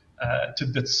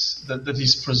tidbits that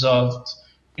he's preserved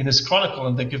in his chronicle,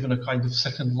 and they're given a kind of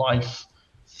second life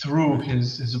through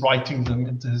his writing them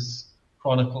into his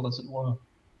chronicle, as it were.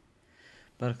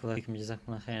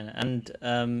 And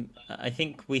I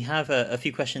think we have a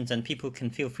few questions, and people can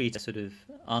feel free to sort of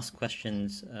ask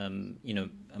questions,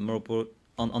 more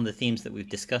on the themes that we've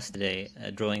discussed today,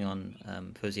 drawing on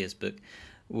Fawzia's book.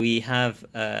 We have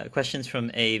questions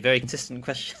from a very consistent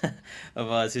question of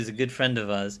ours, who's a good friend of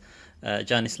ours,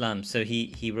 Jan Islam. So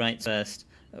he writes first,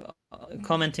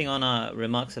 commenting on our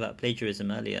remarks about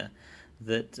plagiarism earlier,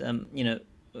 that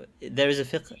there is a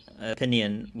fiqh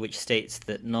opinion which states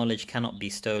that knowledge cannot be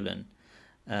stolen,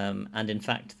 and in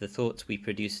fact the thoughts we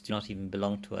produce do not even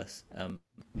belong to us,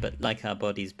 but like our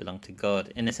bodies belong to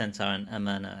God, in a sense are an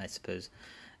amana, I suppose.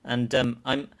 And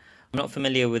I'm not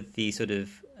familiar with the sort of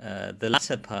the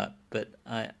latter part, but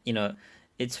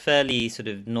it's fairly sort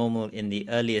of normal in the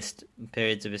earliest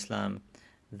periods of Islam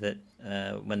that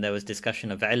when there was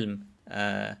discussion of ilm,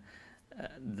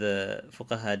 the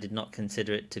fuqaha did not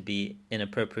consider it to be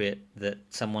inappropriate that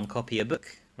someone copy a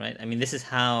book, right? I mean, this is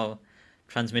how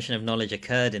transmission of knowledge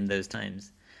occurred in those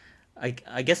times.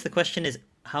 I guess the question is,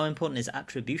 how important is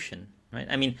attribution, right?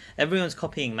 I mean, everyone's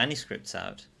copying manuscripts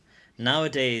out.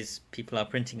 Nowadays, people are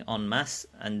printing en masse,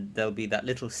 and there'll be that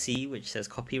little C which says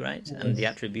copyright, and the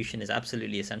attribution is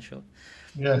absolutely essential.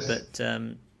 Yes.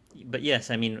 But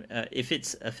yes, I mean, if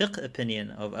it's a fiqh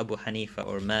opinion of Abu Hanifa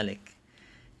or Malik,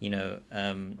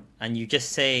 and you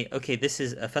just say, okay, this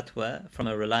is a fatwa from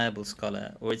a reliable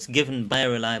scholar, or it's given by a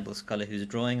reliable scholar who's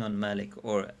drawing on Malik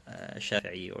or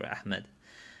Shafi'i or Ahmed,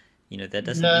 there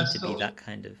doesn't need to be that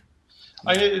kind of...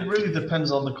 It really depends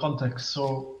on the context.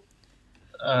 So,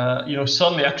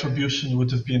 certainly attribution would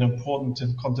have been important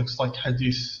in contexts like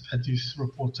hadith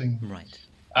reporting. Right.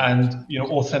 And,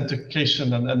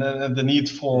 authentication and the need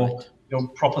for,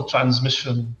 proper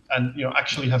transmission and,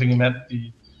 actually having met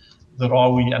the the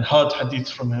Rawi and heard hadith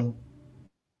from him,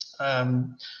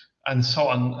 and so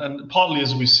on. And partly,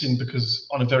 as we've seen, because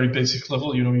on a very basic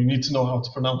level, you need to know how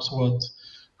to pronounce words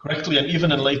correctly. And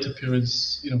even in later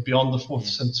periods, beyond the 4th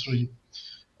century,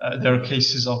 there are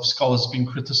cases of scholars being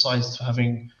criticized for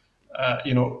having,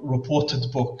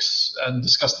 reported books and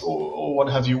discussed or what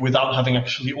have you without having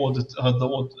actually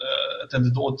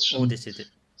attended audited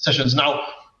sessions. Now,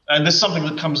 and this is something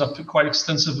that comes up quite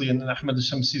extensively in Ahmed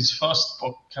al-Shamsi's first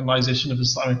book, Canonization of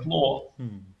Islamic Law,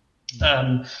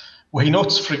 where he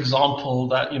notes, for example,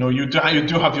 that you do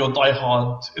have your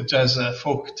diehard Ijaza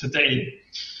folk today,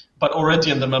 but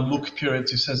already in the Mamluk period,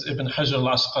 he says, Ibn Hajar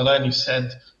al-Asqalani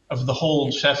said of the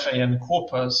whole Shafi'an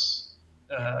corpus,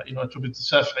 attributed to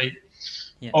Shafi'i,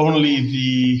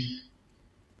 only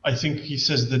I think he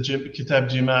says the Kitab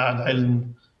Jima'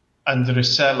 al-Ilm and the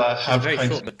Risala have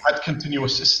had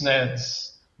continuous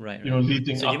isnads,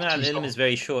 leading so up Jima' to... al-Ilm is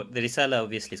very short. The Risala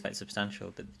obviously is quite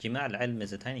substantial, but Jima' al-Ilm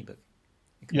is a tiny book.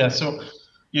 Yeah, so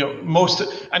most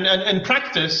and in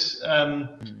practice,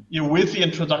 with the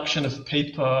introduction of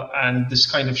paper and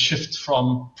this kind of shift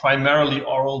from primarily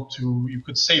oral to, you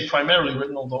could say, primarily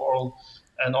written, although oral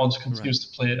and also continues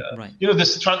to play.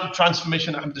 This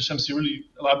transformation Ahmed al-Shamsi really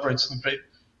elaborates in great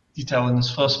detail in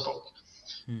his first book.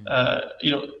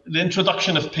 The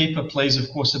introduction of paper plays, of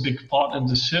course, a big part in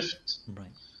this shift.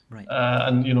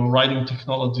 And writing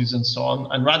technologies and so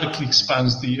on, and radically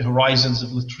expands the horizons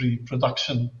of literary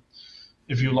production,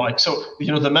 if you like. So the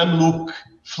Mamluk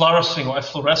flourishing or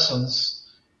efflorescence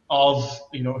of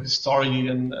history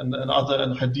and other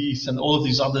and hadith and all of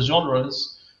these other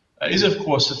genres is of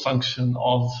course a function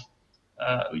of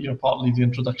partly the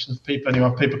introduction of paper. And you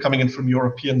have paper coming in from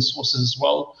European sources as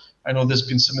well. I know there's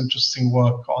been some interesting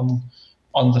work on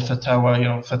the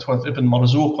Fatwa of Ibn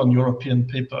Marzuq on European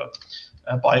paper.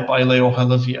 By Leo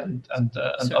Halavi and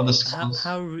other scholars.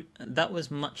 How that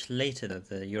was much later than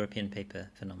the European paper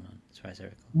phenomenon, as far as I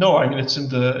recall. No, I mean it's in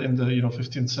the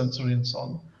 15th century and so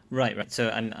on. Right. So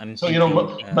I'm so thinking,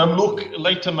 Mamluk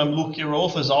later Mamluk era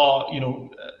authors are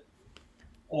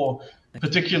or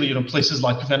particularly places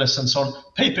like Venice and so on.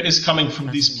 Paper is coming from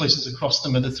these places across the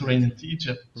Mediterranean to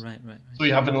Egypt. Right. So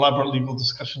you have an elaborate legal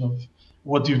discussion of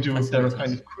what do you do if there are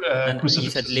kind of crucifixes. You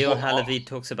said Leo Halavi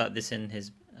talks about this in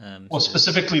his. Well,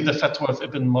 specifically the Fatwa of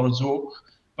Ibn Marzuq,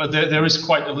 but there is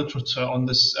quite a literature on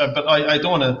this. But I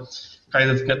don't want to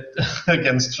kind of get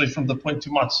again straight from the point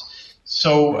too much.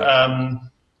 So,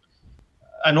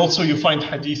 and also you find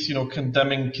hadith,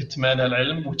 condemning kitman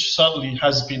al-ilm, which certainly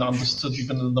has been understood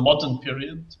even in the modern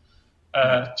period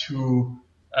to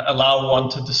allow one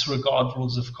to disregard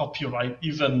rules of copyright.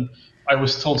 Even I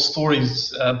was told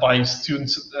stories by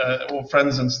students or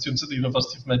friends and students at the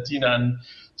University of Medina and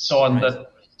so on that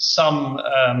some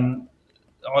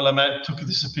ulama took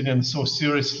this opinion so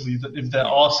seriously that if they're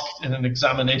asked in an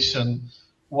examination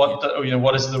what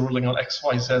is the ruling on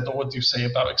XYZ or what do you say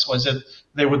about XYZ,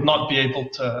 they would not be able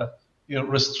to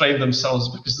restrain themselves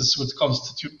because this would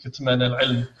constitute kitman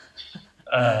al-ilm.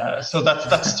 So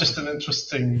that's just an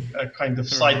interesting kind of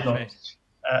side note.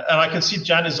 And I can see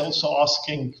Jan is also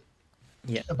asking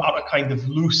about a kind of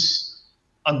loose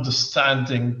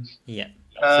understanding.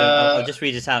 So I'll just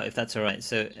read it out if that's all right.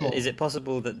 So sure. Is it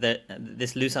possible that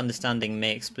this loose understanding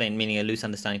may explain, meaning a loose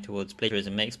understanding towards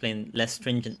plagiarism, may explain less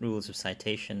stringent rules of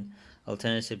citation?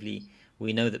 Alternatively,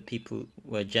 we know that people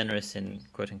were generous in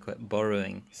quote-unquote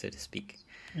borrowing, so to speak.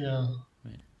 Yeah.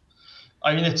 Right.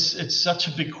 I mean, it's such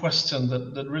a big question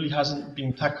that really hasn't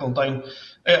been tackled.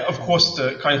 Of course,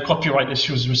 the kind of copyright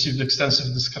issues received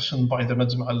extensive discussion by the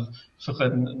Majma' al-Fiqh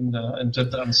in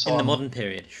Jeddah and so on. In the modern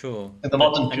period, sure. In the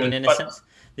modern period. I mean, in a sense,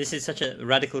 this is such a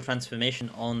radical transformation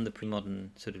on the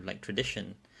pre-modern sort of like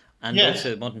tradition. And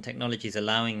also modern technologies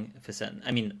allowing for certain,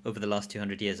 I mean, over the last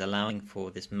 200 years, allowing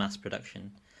for this mass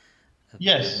production of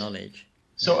knowledge.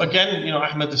 So again,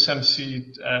 Ahmed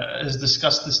al-Shamsi has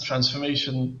discussed this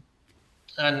transformation,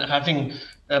 and having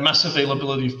a mass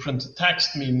availability of printed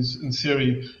text means, in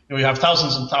theory, we have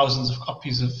thousands and thousands of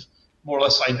copies of more or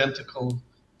less identical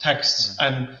texts,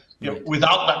 and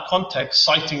without that context,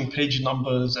 citing page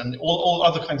numbers and all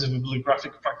other kinds of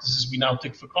bibliographic practices we now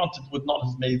take for granted would not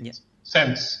have made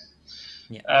sense.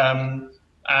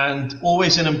 And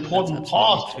always an important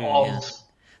part of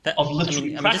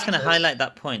literary practice. I'm just going to highlight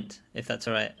that point, if that's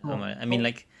all right, Omar. I mean,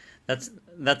 like, that's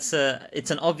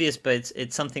it's an obvious, but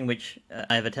it's something which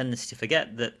I have a tendency to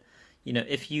forget, that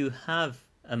if you have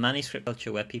a manuscript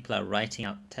culture where people are writing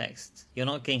out texts, you're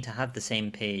not going to have the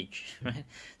same page, right?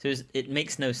 So it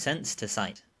makes no sense to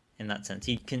cite in that sense.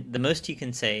 The most you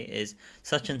can say is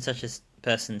such and such a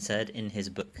person said in his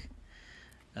book,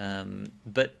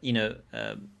 But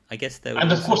I guess there would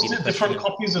And of also course, be the different question of,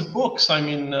 copies of books. I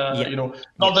mean, yeah,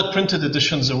 not that printed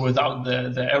editions are without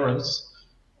their errors,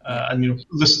 yeah, and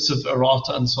lists of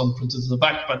errata and so on printed at the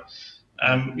back. But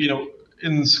right,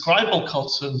 in scribal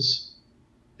cultures,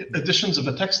 editions of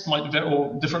a text might vary,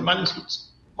 or different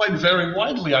manuscripts might vary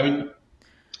widely. I mean,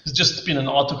 there's just been an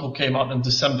article came out in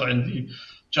December in the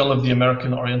Journal of the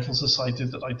American Oriental Society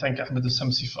that I thank Ahmed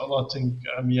Al-Samsi for alerting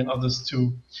me and others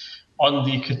to, on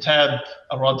the Kitab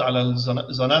Arad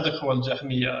al-Zanadiqa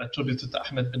wal-Jahmiya attributed to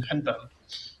Ahmed bin Hanbal,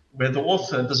 where the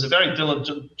author does a very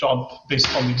diligent job based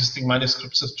on the existing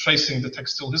manuscripts of tracing the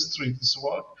textual history of this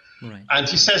work. right, And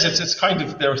he says it's kind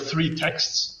of, there are three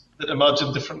texts that emerge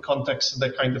in different contexts, and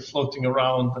they're kind of floating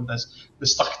around, and they're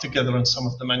stuck together in some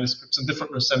of the manuscripts in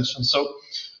different recensions. So,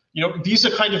 these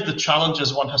are kind of the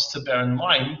challenges one has to bear in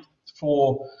mind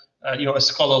for, a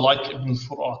scholar like Ibn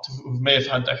Furat, who may have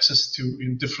had access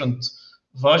to different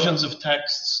versions of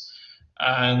texts.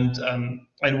 And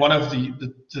one of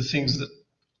the things that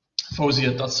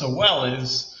Fawzia does so well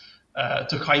is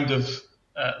to kind of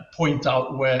point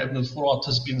out where Ibn al-Furat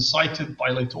has been cited by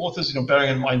later authors, bearing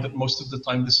in mind that most of the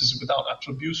time this is without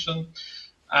attribution.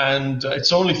 And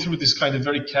it's only through this kind of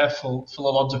very careful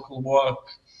philological work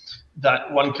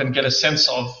that one can get a sense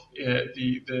of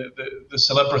the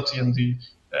celebrity and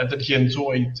that he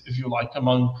enjoyed, if you like,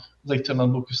 among later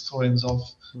Mamluk historians of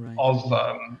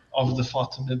the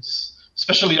Fatimids.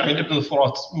 Especially, I mean, Ibn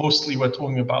al-Furat, mostly we're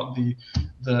talking about the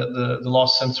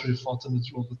last century of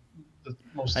Fatimids rule.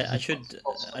 I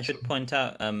should point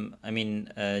out,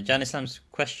 Jan Islam's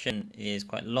question is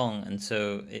quite long, and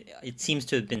so it seems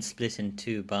to have been split in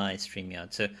two by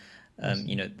StreamYard. So,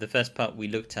 the first part we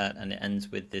looked at, and it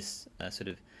ends with this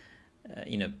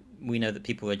we know that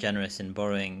people were generous in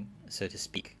borrowing, so to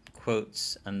speak,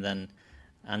 quotes and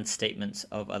statements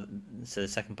of others. So the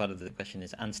second part of the question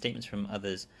is, and statements from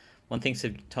others. One thinks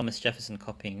of Thomas Jefferson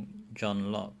copying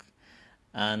John Locke,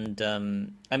 and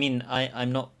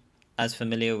I'm not as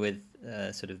familiar with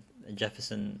sort of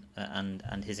Jefferson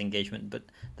and his engagement, but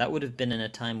that would have been in a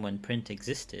time when print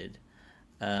existed.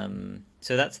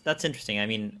 So that's interesting. I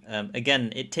mean,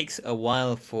 again, it takes a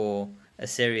while for a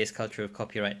serious culture of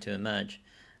copyright to emerge.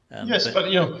 Yes, but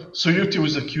Suyuti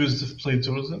was accused of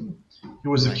plagiarism. He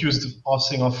was accused of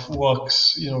passing off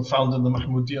works, found in the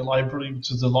Mahmudiyya Library,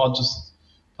 which is the largest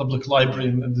public library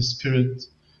in this period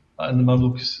in the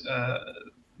Mamluk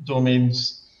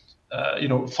domains.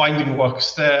 Finding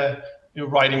works there,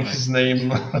 writing his name.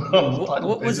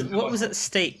 What was at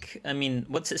stake? I mean,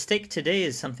 what's at stake today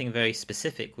is something very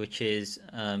specific, which is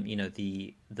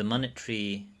the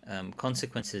monetary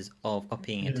consequences of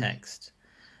copying a text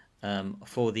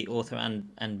for the author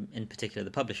and in particular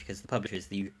the publisher, because the publisher is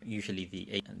usually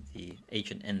the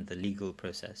agent in the legal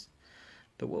process.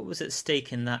 But what was at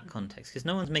stake in that context? Because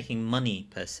no one's making money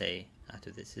per se out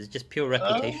of this. It's just pure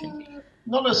reputation.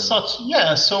 Not as such,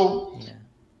 yeah. So, yeah.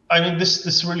 I mean,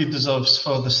 this really deserves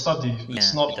further study.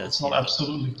 It's not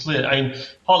absolutely clear. I mean,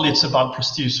 partly it's about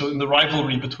prestige. So, in the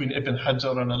rivalry between Ibn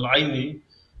Hajar and Al-Aini,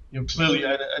 clearly,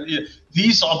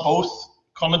 these are both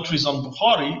commentaries on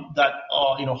Bukhari that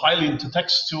are, highly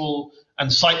intertextual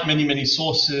and cite many, many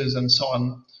sources and so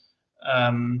on.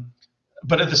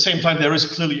 But at the same time, there is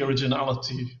clearly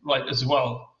originality, right, as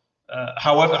well.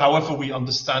 However we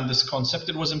understand this concept,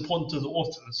 it was important to the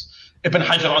authors. Ibn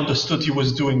Hajar understood he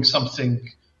was doing something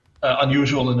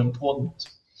unusual and important,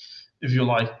 if you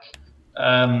like.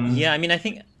 I mean, I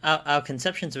think our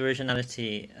conceptions of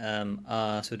originality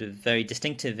are sort of very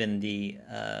distinctive in the,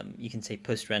 you can say,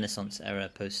 post-Renaissance era,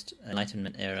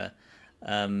 post-Enlightenment era.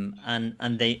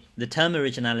 And the term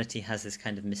originality has this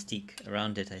kind of mystique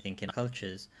around it, I think, in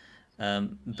cultures.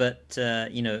 But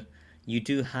you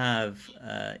do have,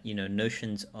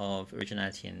 notions of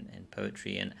originality in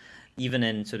poetry and even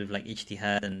in sort of like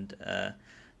ijtihad. And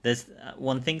there's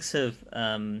one thinks of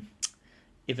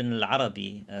Ibn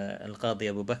al-Arabi, Al-Qadi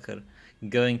Abu Bakr,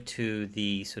 going to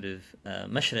the sort of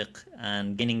Mashriq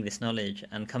and gaining this knowledge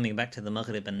and coming back to the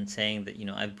Maghrib and saying that,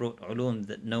 I've brought ulum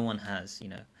that no one has,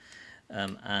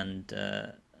 and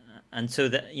so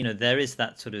that, there is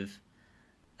that sort of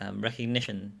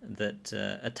recognition that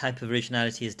a type of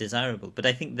originality is desirable, but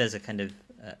I think there's a kind of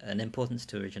an importance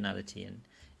to originality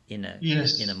in a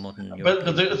modern Europe.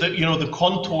 But the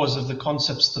contours of the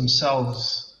concepts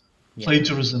themselves,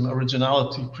 plagiarism,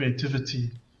 originality, creativity,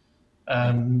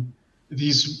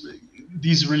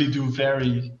 these really do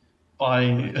vary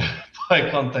by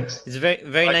context. It's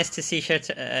very nice to see Sher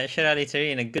Ali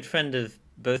Tareen, a good friend of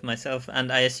both myself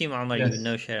and I assume Omar, you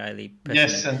know Sher Ali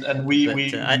personally. Yes, and we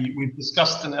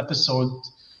discussed an episode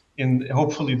in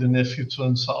hopefully the near future,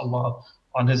 inshallah,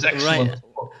 on his excellent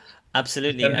book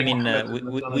Absolutely. I Depending on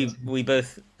mean, committed we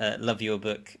both love your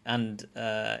book, and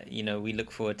we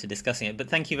look forward to discussing it. But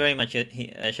thank you very much,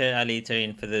 Sheikh Ali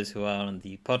Tareen. For those who are on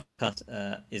the podcast,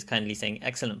 is kindly saying,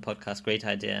 "Excellent podcast, great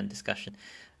idea and discussion."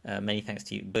 Many thanks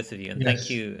to you, both of you, and thank Yes.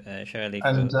 you, Sheikh Ali,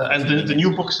 And the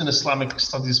New Books in Islamic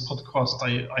Studies podcast,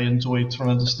 I enjoy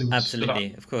tremendously.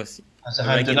 Absolutely, of course, as a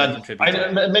hand in hand.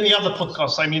 Many other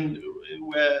podcasts. I mean,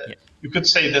 where you could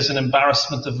say there's an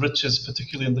embarrassment of riches,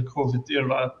 particularly in the COVID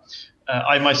era.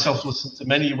 I myself listen to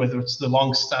many, whether it's the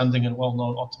long-standing and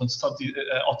well-known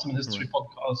Ottoman History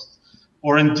podcast,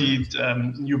 or indeed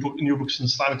New Books in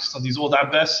Islamic Studies, or the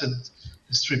Abbasid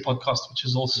History podcast, which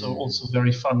is also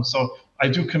very fun. So I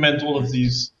do commend all of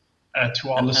these to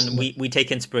our listeners. And we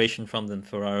take inspiration from them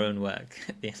for our own work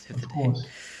at the end of the day.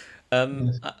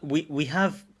 Yes. We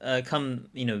have come,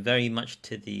 very much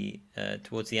to the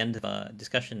towards the end of our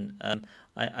discussion.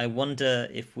 I wonder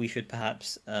if we should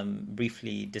perhaps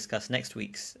briefly discuss next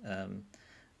week's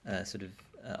sort of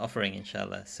offering,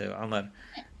 inshallah. So, Omar,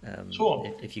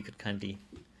 sure. if you could kindly,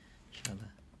 inshallah.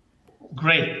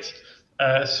 Great.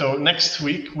 So next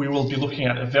week we will be looking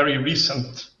at a very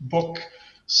recent book,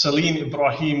 Celine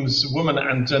Ibrahim's Women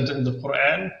and Gender in the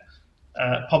Quran,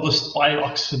 published by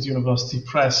Oxford University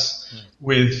Press,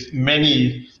 with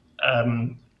many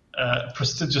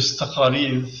prestigious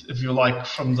taqareed, if you like,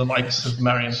 from the likes of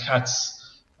Marian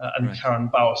Katz and Karen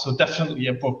Bauer. So definitely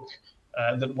a book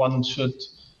that one should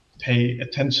pay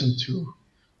attention to.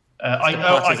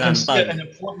 I can see an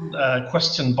important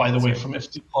question, by the way, from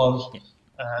Iftikhar,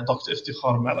 Dr.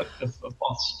 Iftikhar Malik of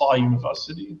Bath Spa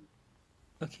University.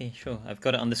 Okay, sure. I've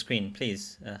got it on the screen.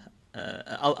 Please,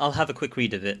 I'll have a quick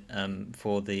read of it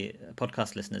for the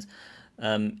podcast listeners.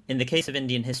 In the case of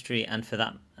Indian history, and for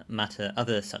that matter,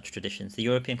 other such traditions, the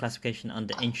European classification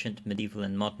under ancient, medieval,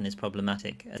 and modern is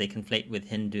problematic, as they conflate with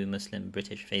Hindu, Muslim,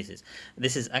 British phases.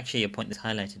 This is actually a point that's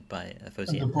highlighted by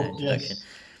Fawzia in the introduction. Yes.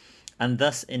 And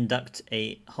thus induct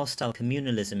a hostile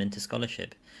communalism into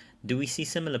scholarship. Do we see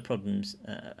similar problems,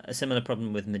 a similar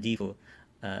problem with medieval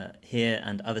here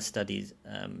and other studies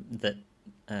that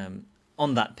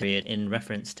on that period in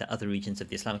reference to other regions of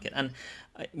the Islamic? And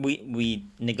we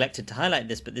neglected to highlight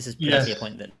this, but this is precisely a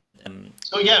point that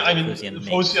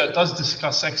Fawzia does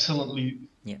discuss excellently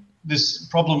this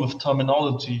problem of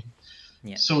terminology.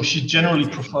 Yeah. So she generally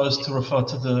prefers to refer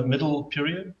to the middle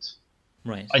period,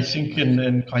 I think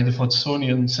in kind of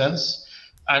Hudsonian sense,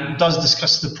 and does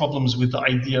discuss the problems with the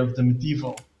idea of the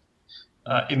medieval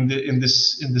in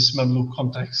this Mamluk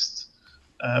context.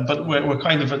 But we're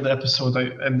kind of at the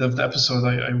end of the episode.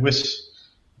 I wish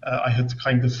I had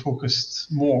kind of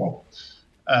focused more.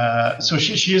 So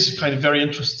she is kind of very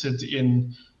interested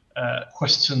in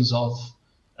questions of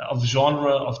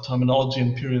genre, of terminology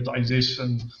and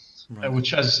periodization,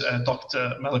 which, as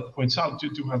Dr. Malik points out,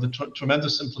 do have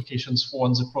tremendous implications for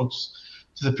one's approach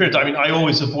to the period. I mean, I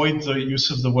always avoid the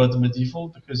use of the word medieval,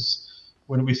 because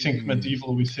when we think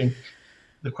medieval, we think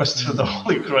the quest for the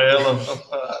Holy Grail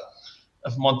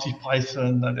of Monty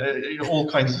Python, and all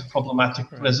kinds of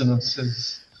problematic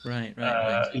resonances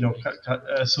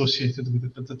associated with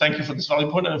it. But thank you for this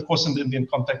valuable point. And of course, in the Indian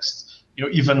context,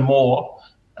 even more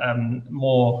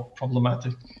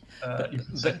problematic. But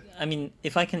I mean,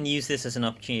 if I can use this as an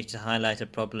opportunity to highlight a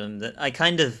problem that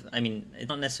it's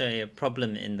not necessarily a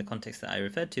problem in the context that I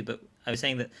referred to, but I was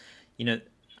saying that,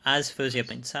 as Fawzia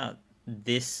points out,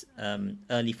 this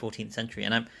early 14th century,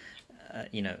 and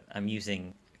I'm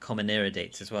using Common Era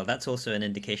dates as well. That's also an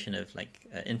indication of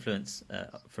influence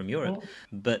from Europe.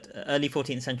 But early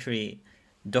 14th century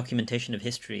documentation of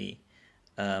history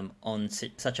on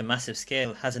such a massive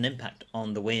scale has an impact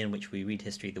on the way in which we read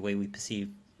history, the way we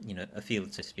perceive a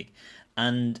field, so to speak.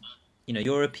 And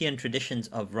European traditions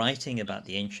of writing about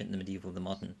the ancient, the medieval, the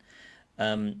modern,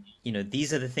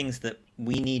 these are the things that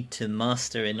we need to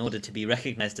master in order to be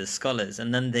recognized as scholars,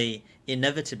 and then they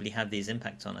inevitably have these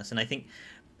impacts on us. And I think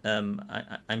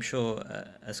I'm sure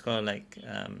a scholar like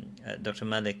Dr.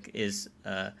 Malik is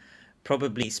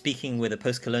probably speaking with a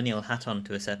post-colonial hat on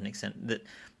to a certain extent, that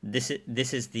this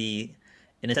is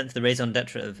in a sense the raison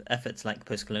d'etre of efforts like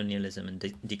post-colonialism and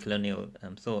decolonial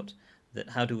thought, that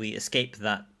how do we escape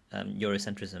that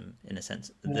Eurocentrism, in a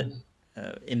sense, that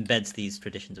embeds these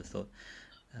traditions of thought.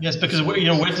 Yes, because where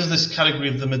does this category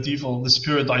of the medieval, this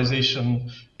periodization,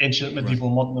 ancient, medieval,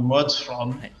 modern emerge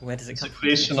from? Where does it come from? The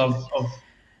creation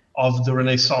of the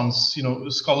Renaissance.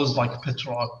 Scholars like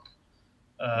Petrarch,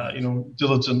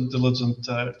 diligent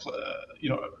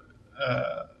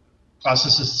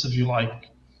classicists, if you like.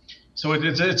 So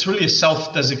it's really a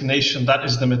self-designation that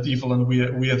is the medieval, and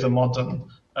we are the modern.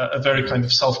 A very kind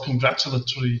of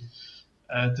self-congratulatory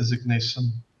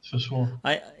designation, for sure.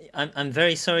 I'm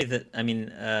very sorry that, I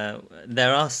mean,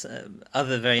 there are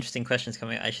other very interesting questions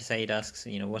coming. Aisha Said asks,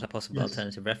 what are possible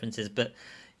alternative references? But,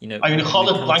 I mean,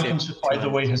 Khalid Blankenship, by the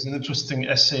way, has an interesting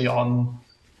essay on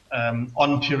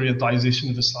periodization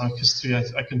of Islamic history.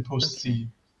 I can post the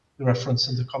reference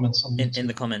in the comments on YouTube. In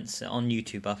the comments on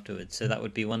YouTube afterwards, so that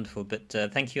would be wonderful. But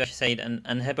thank you, Aisha Said,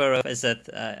 and Hebara Izzat,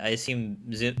 I assume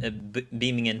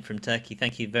beaming in from Turkey.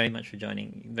 Thank you very much for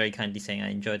joining. Very kindly saying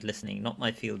I enjoyed listening. Not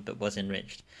my field, but was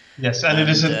enriched. Yes, and it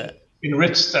is an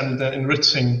enriched and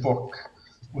enriching book,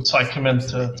 which I commend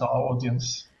to our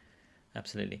audience.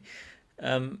 Absolutely.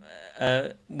 I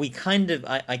kind of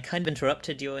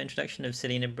interrupted your introduction of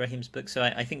Celine Ibrahim's book, so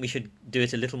I think we should do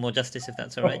it a little more justice, if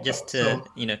that's all right. Just to,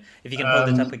 if you can hold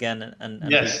it up again and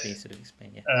briefly sort of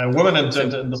explain. Yeah. Women and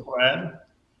Gender in the Quran.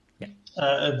 Yeah.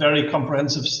 A very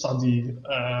comprehensive study,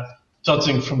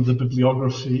 judging from the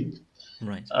bibliography.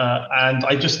 Right. And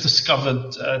I just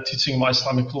discovered, teaching my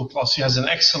Islamic law class, she has an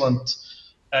excellent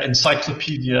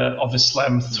Encyclopedia of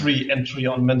Islam 3 entry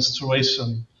on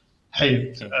menstruation.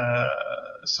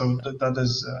 So that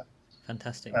is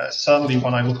fantastic. Certainly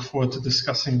one I look forward to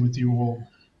discussing with you all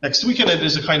next week. And it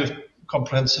is a kind of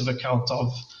comprehensive account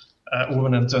of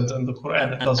women and gender in the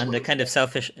Quran. And a kind of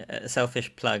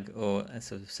selfish plug, or a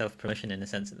sort of self-promotion in a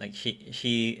sense. Like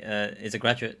she is a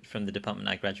graduate from the department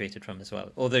I graduated from as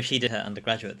well. Although she did her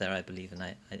undergraduate there, I believe, and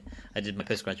I did my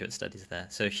postgraduate studies there.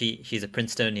 So she's a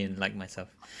Princetonian like myself.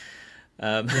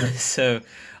 So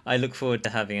I look forward to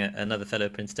having another fellow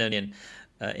Princetonian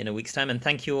in a week's time. And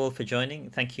thank you all for joining.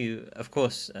 Thank you, of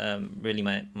course. Really,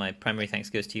 my primary thanks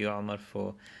goes to you, Omar,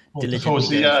 for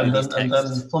diligently going through these texts. And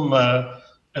then from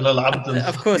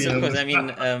of course. I mean,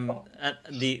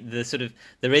 the sort of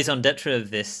the raison d'être of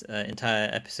this entire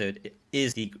episode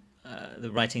is the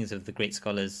writings of the great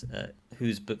scholars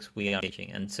whose books we are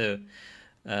engaging, and so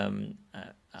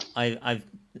I've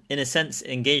in a sense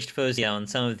engaged Fawzia on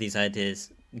some of these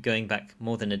ideas going back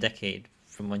more than a decade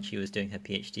from when she was doing her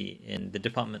PhD in the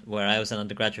department where I was an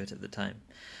undergraduate at the time.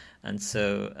 And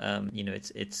so,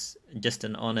 it's just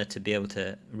an honor to be able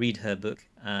to read her book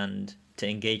and to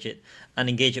engage it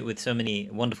with so many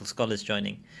wonderful scholars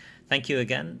joining. Thank you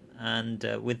again. And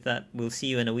with that, we'll see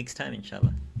you in a week's time,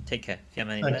 inshallah. Take care. Thank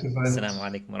you very much. Assalamu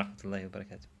alaikum wa rahmatullahi wa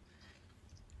barakatuh.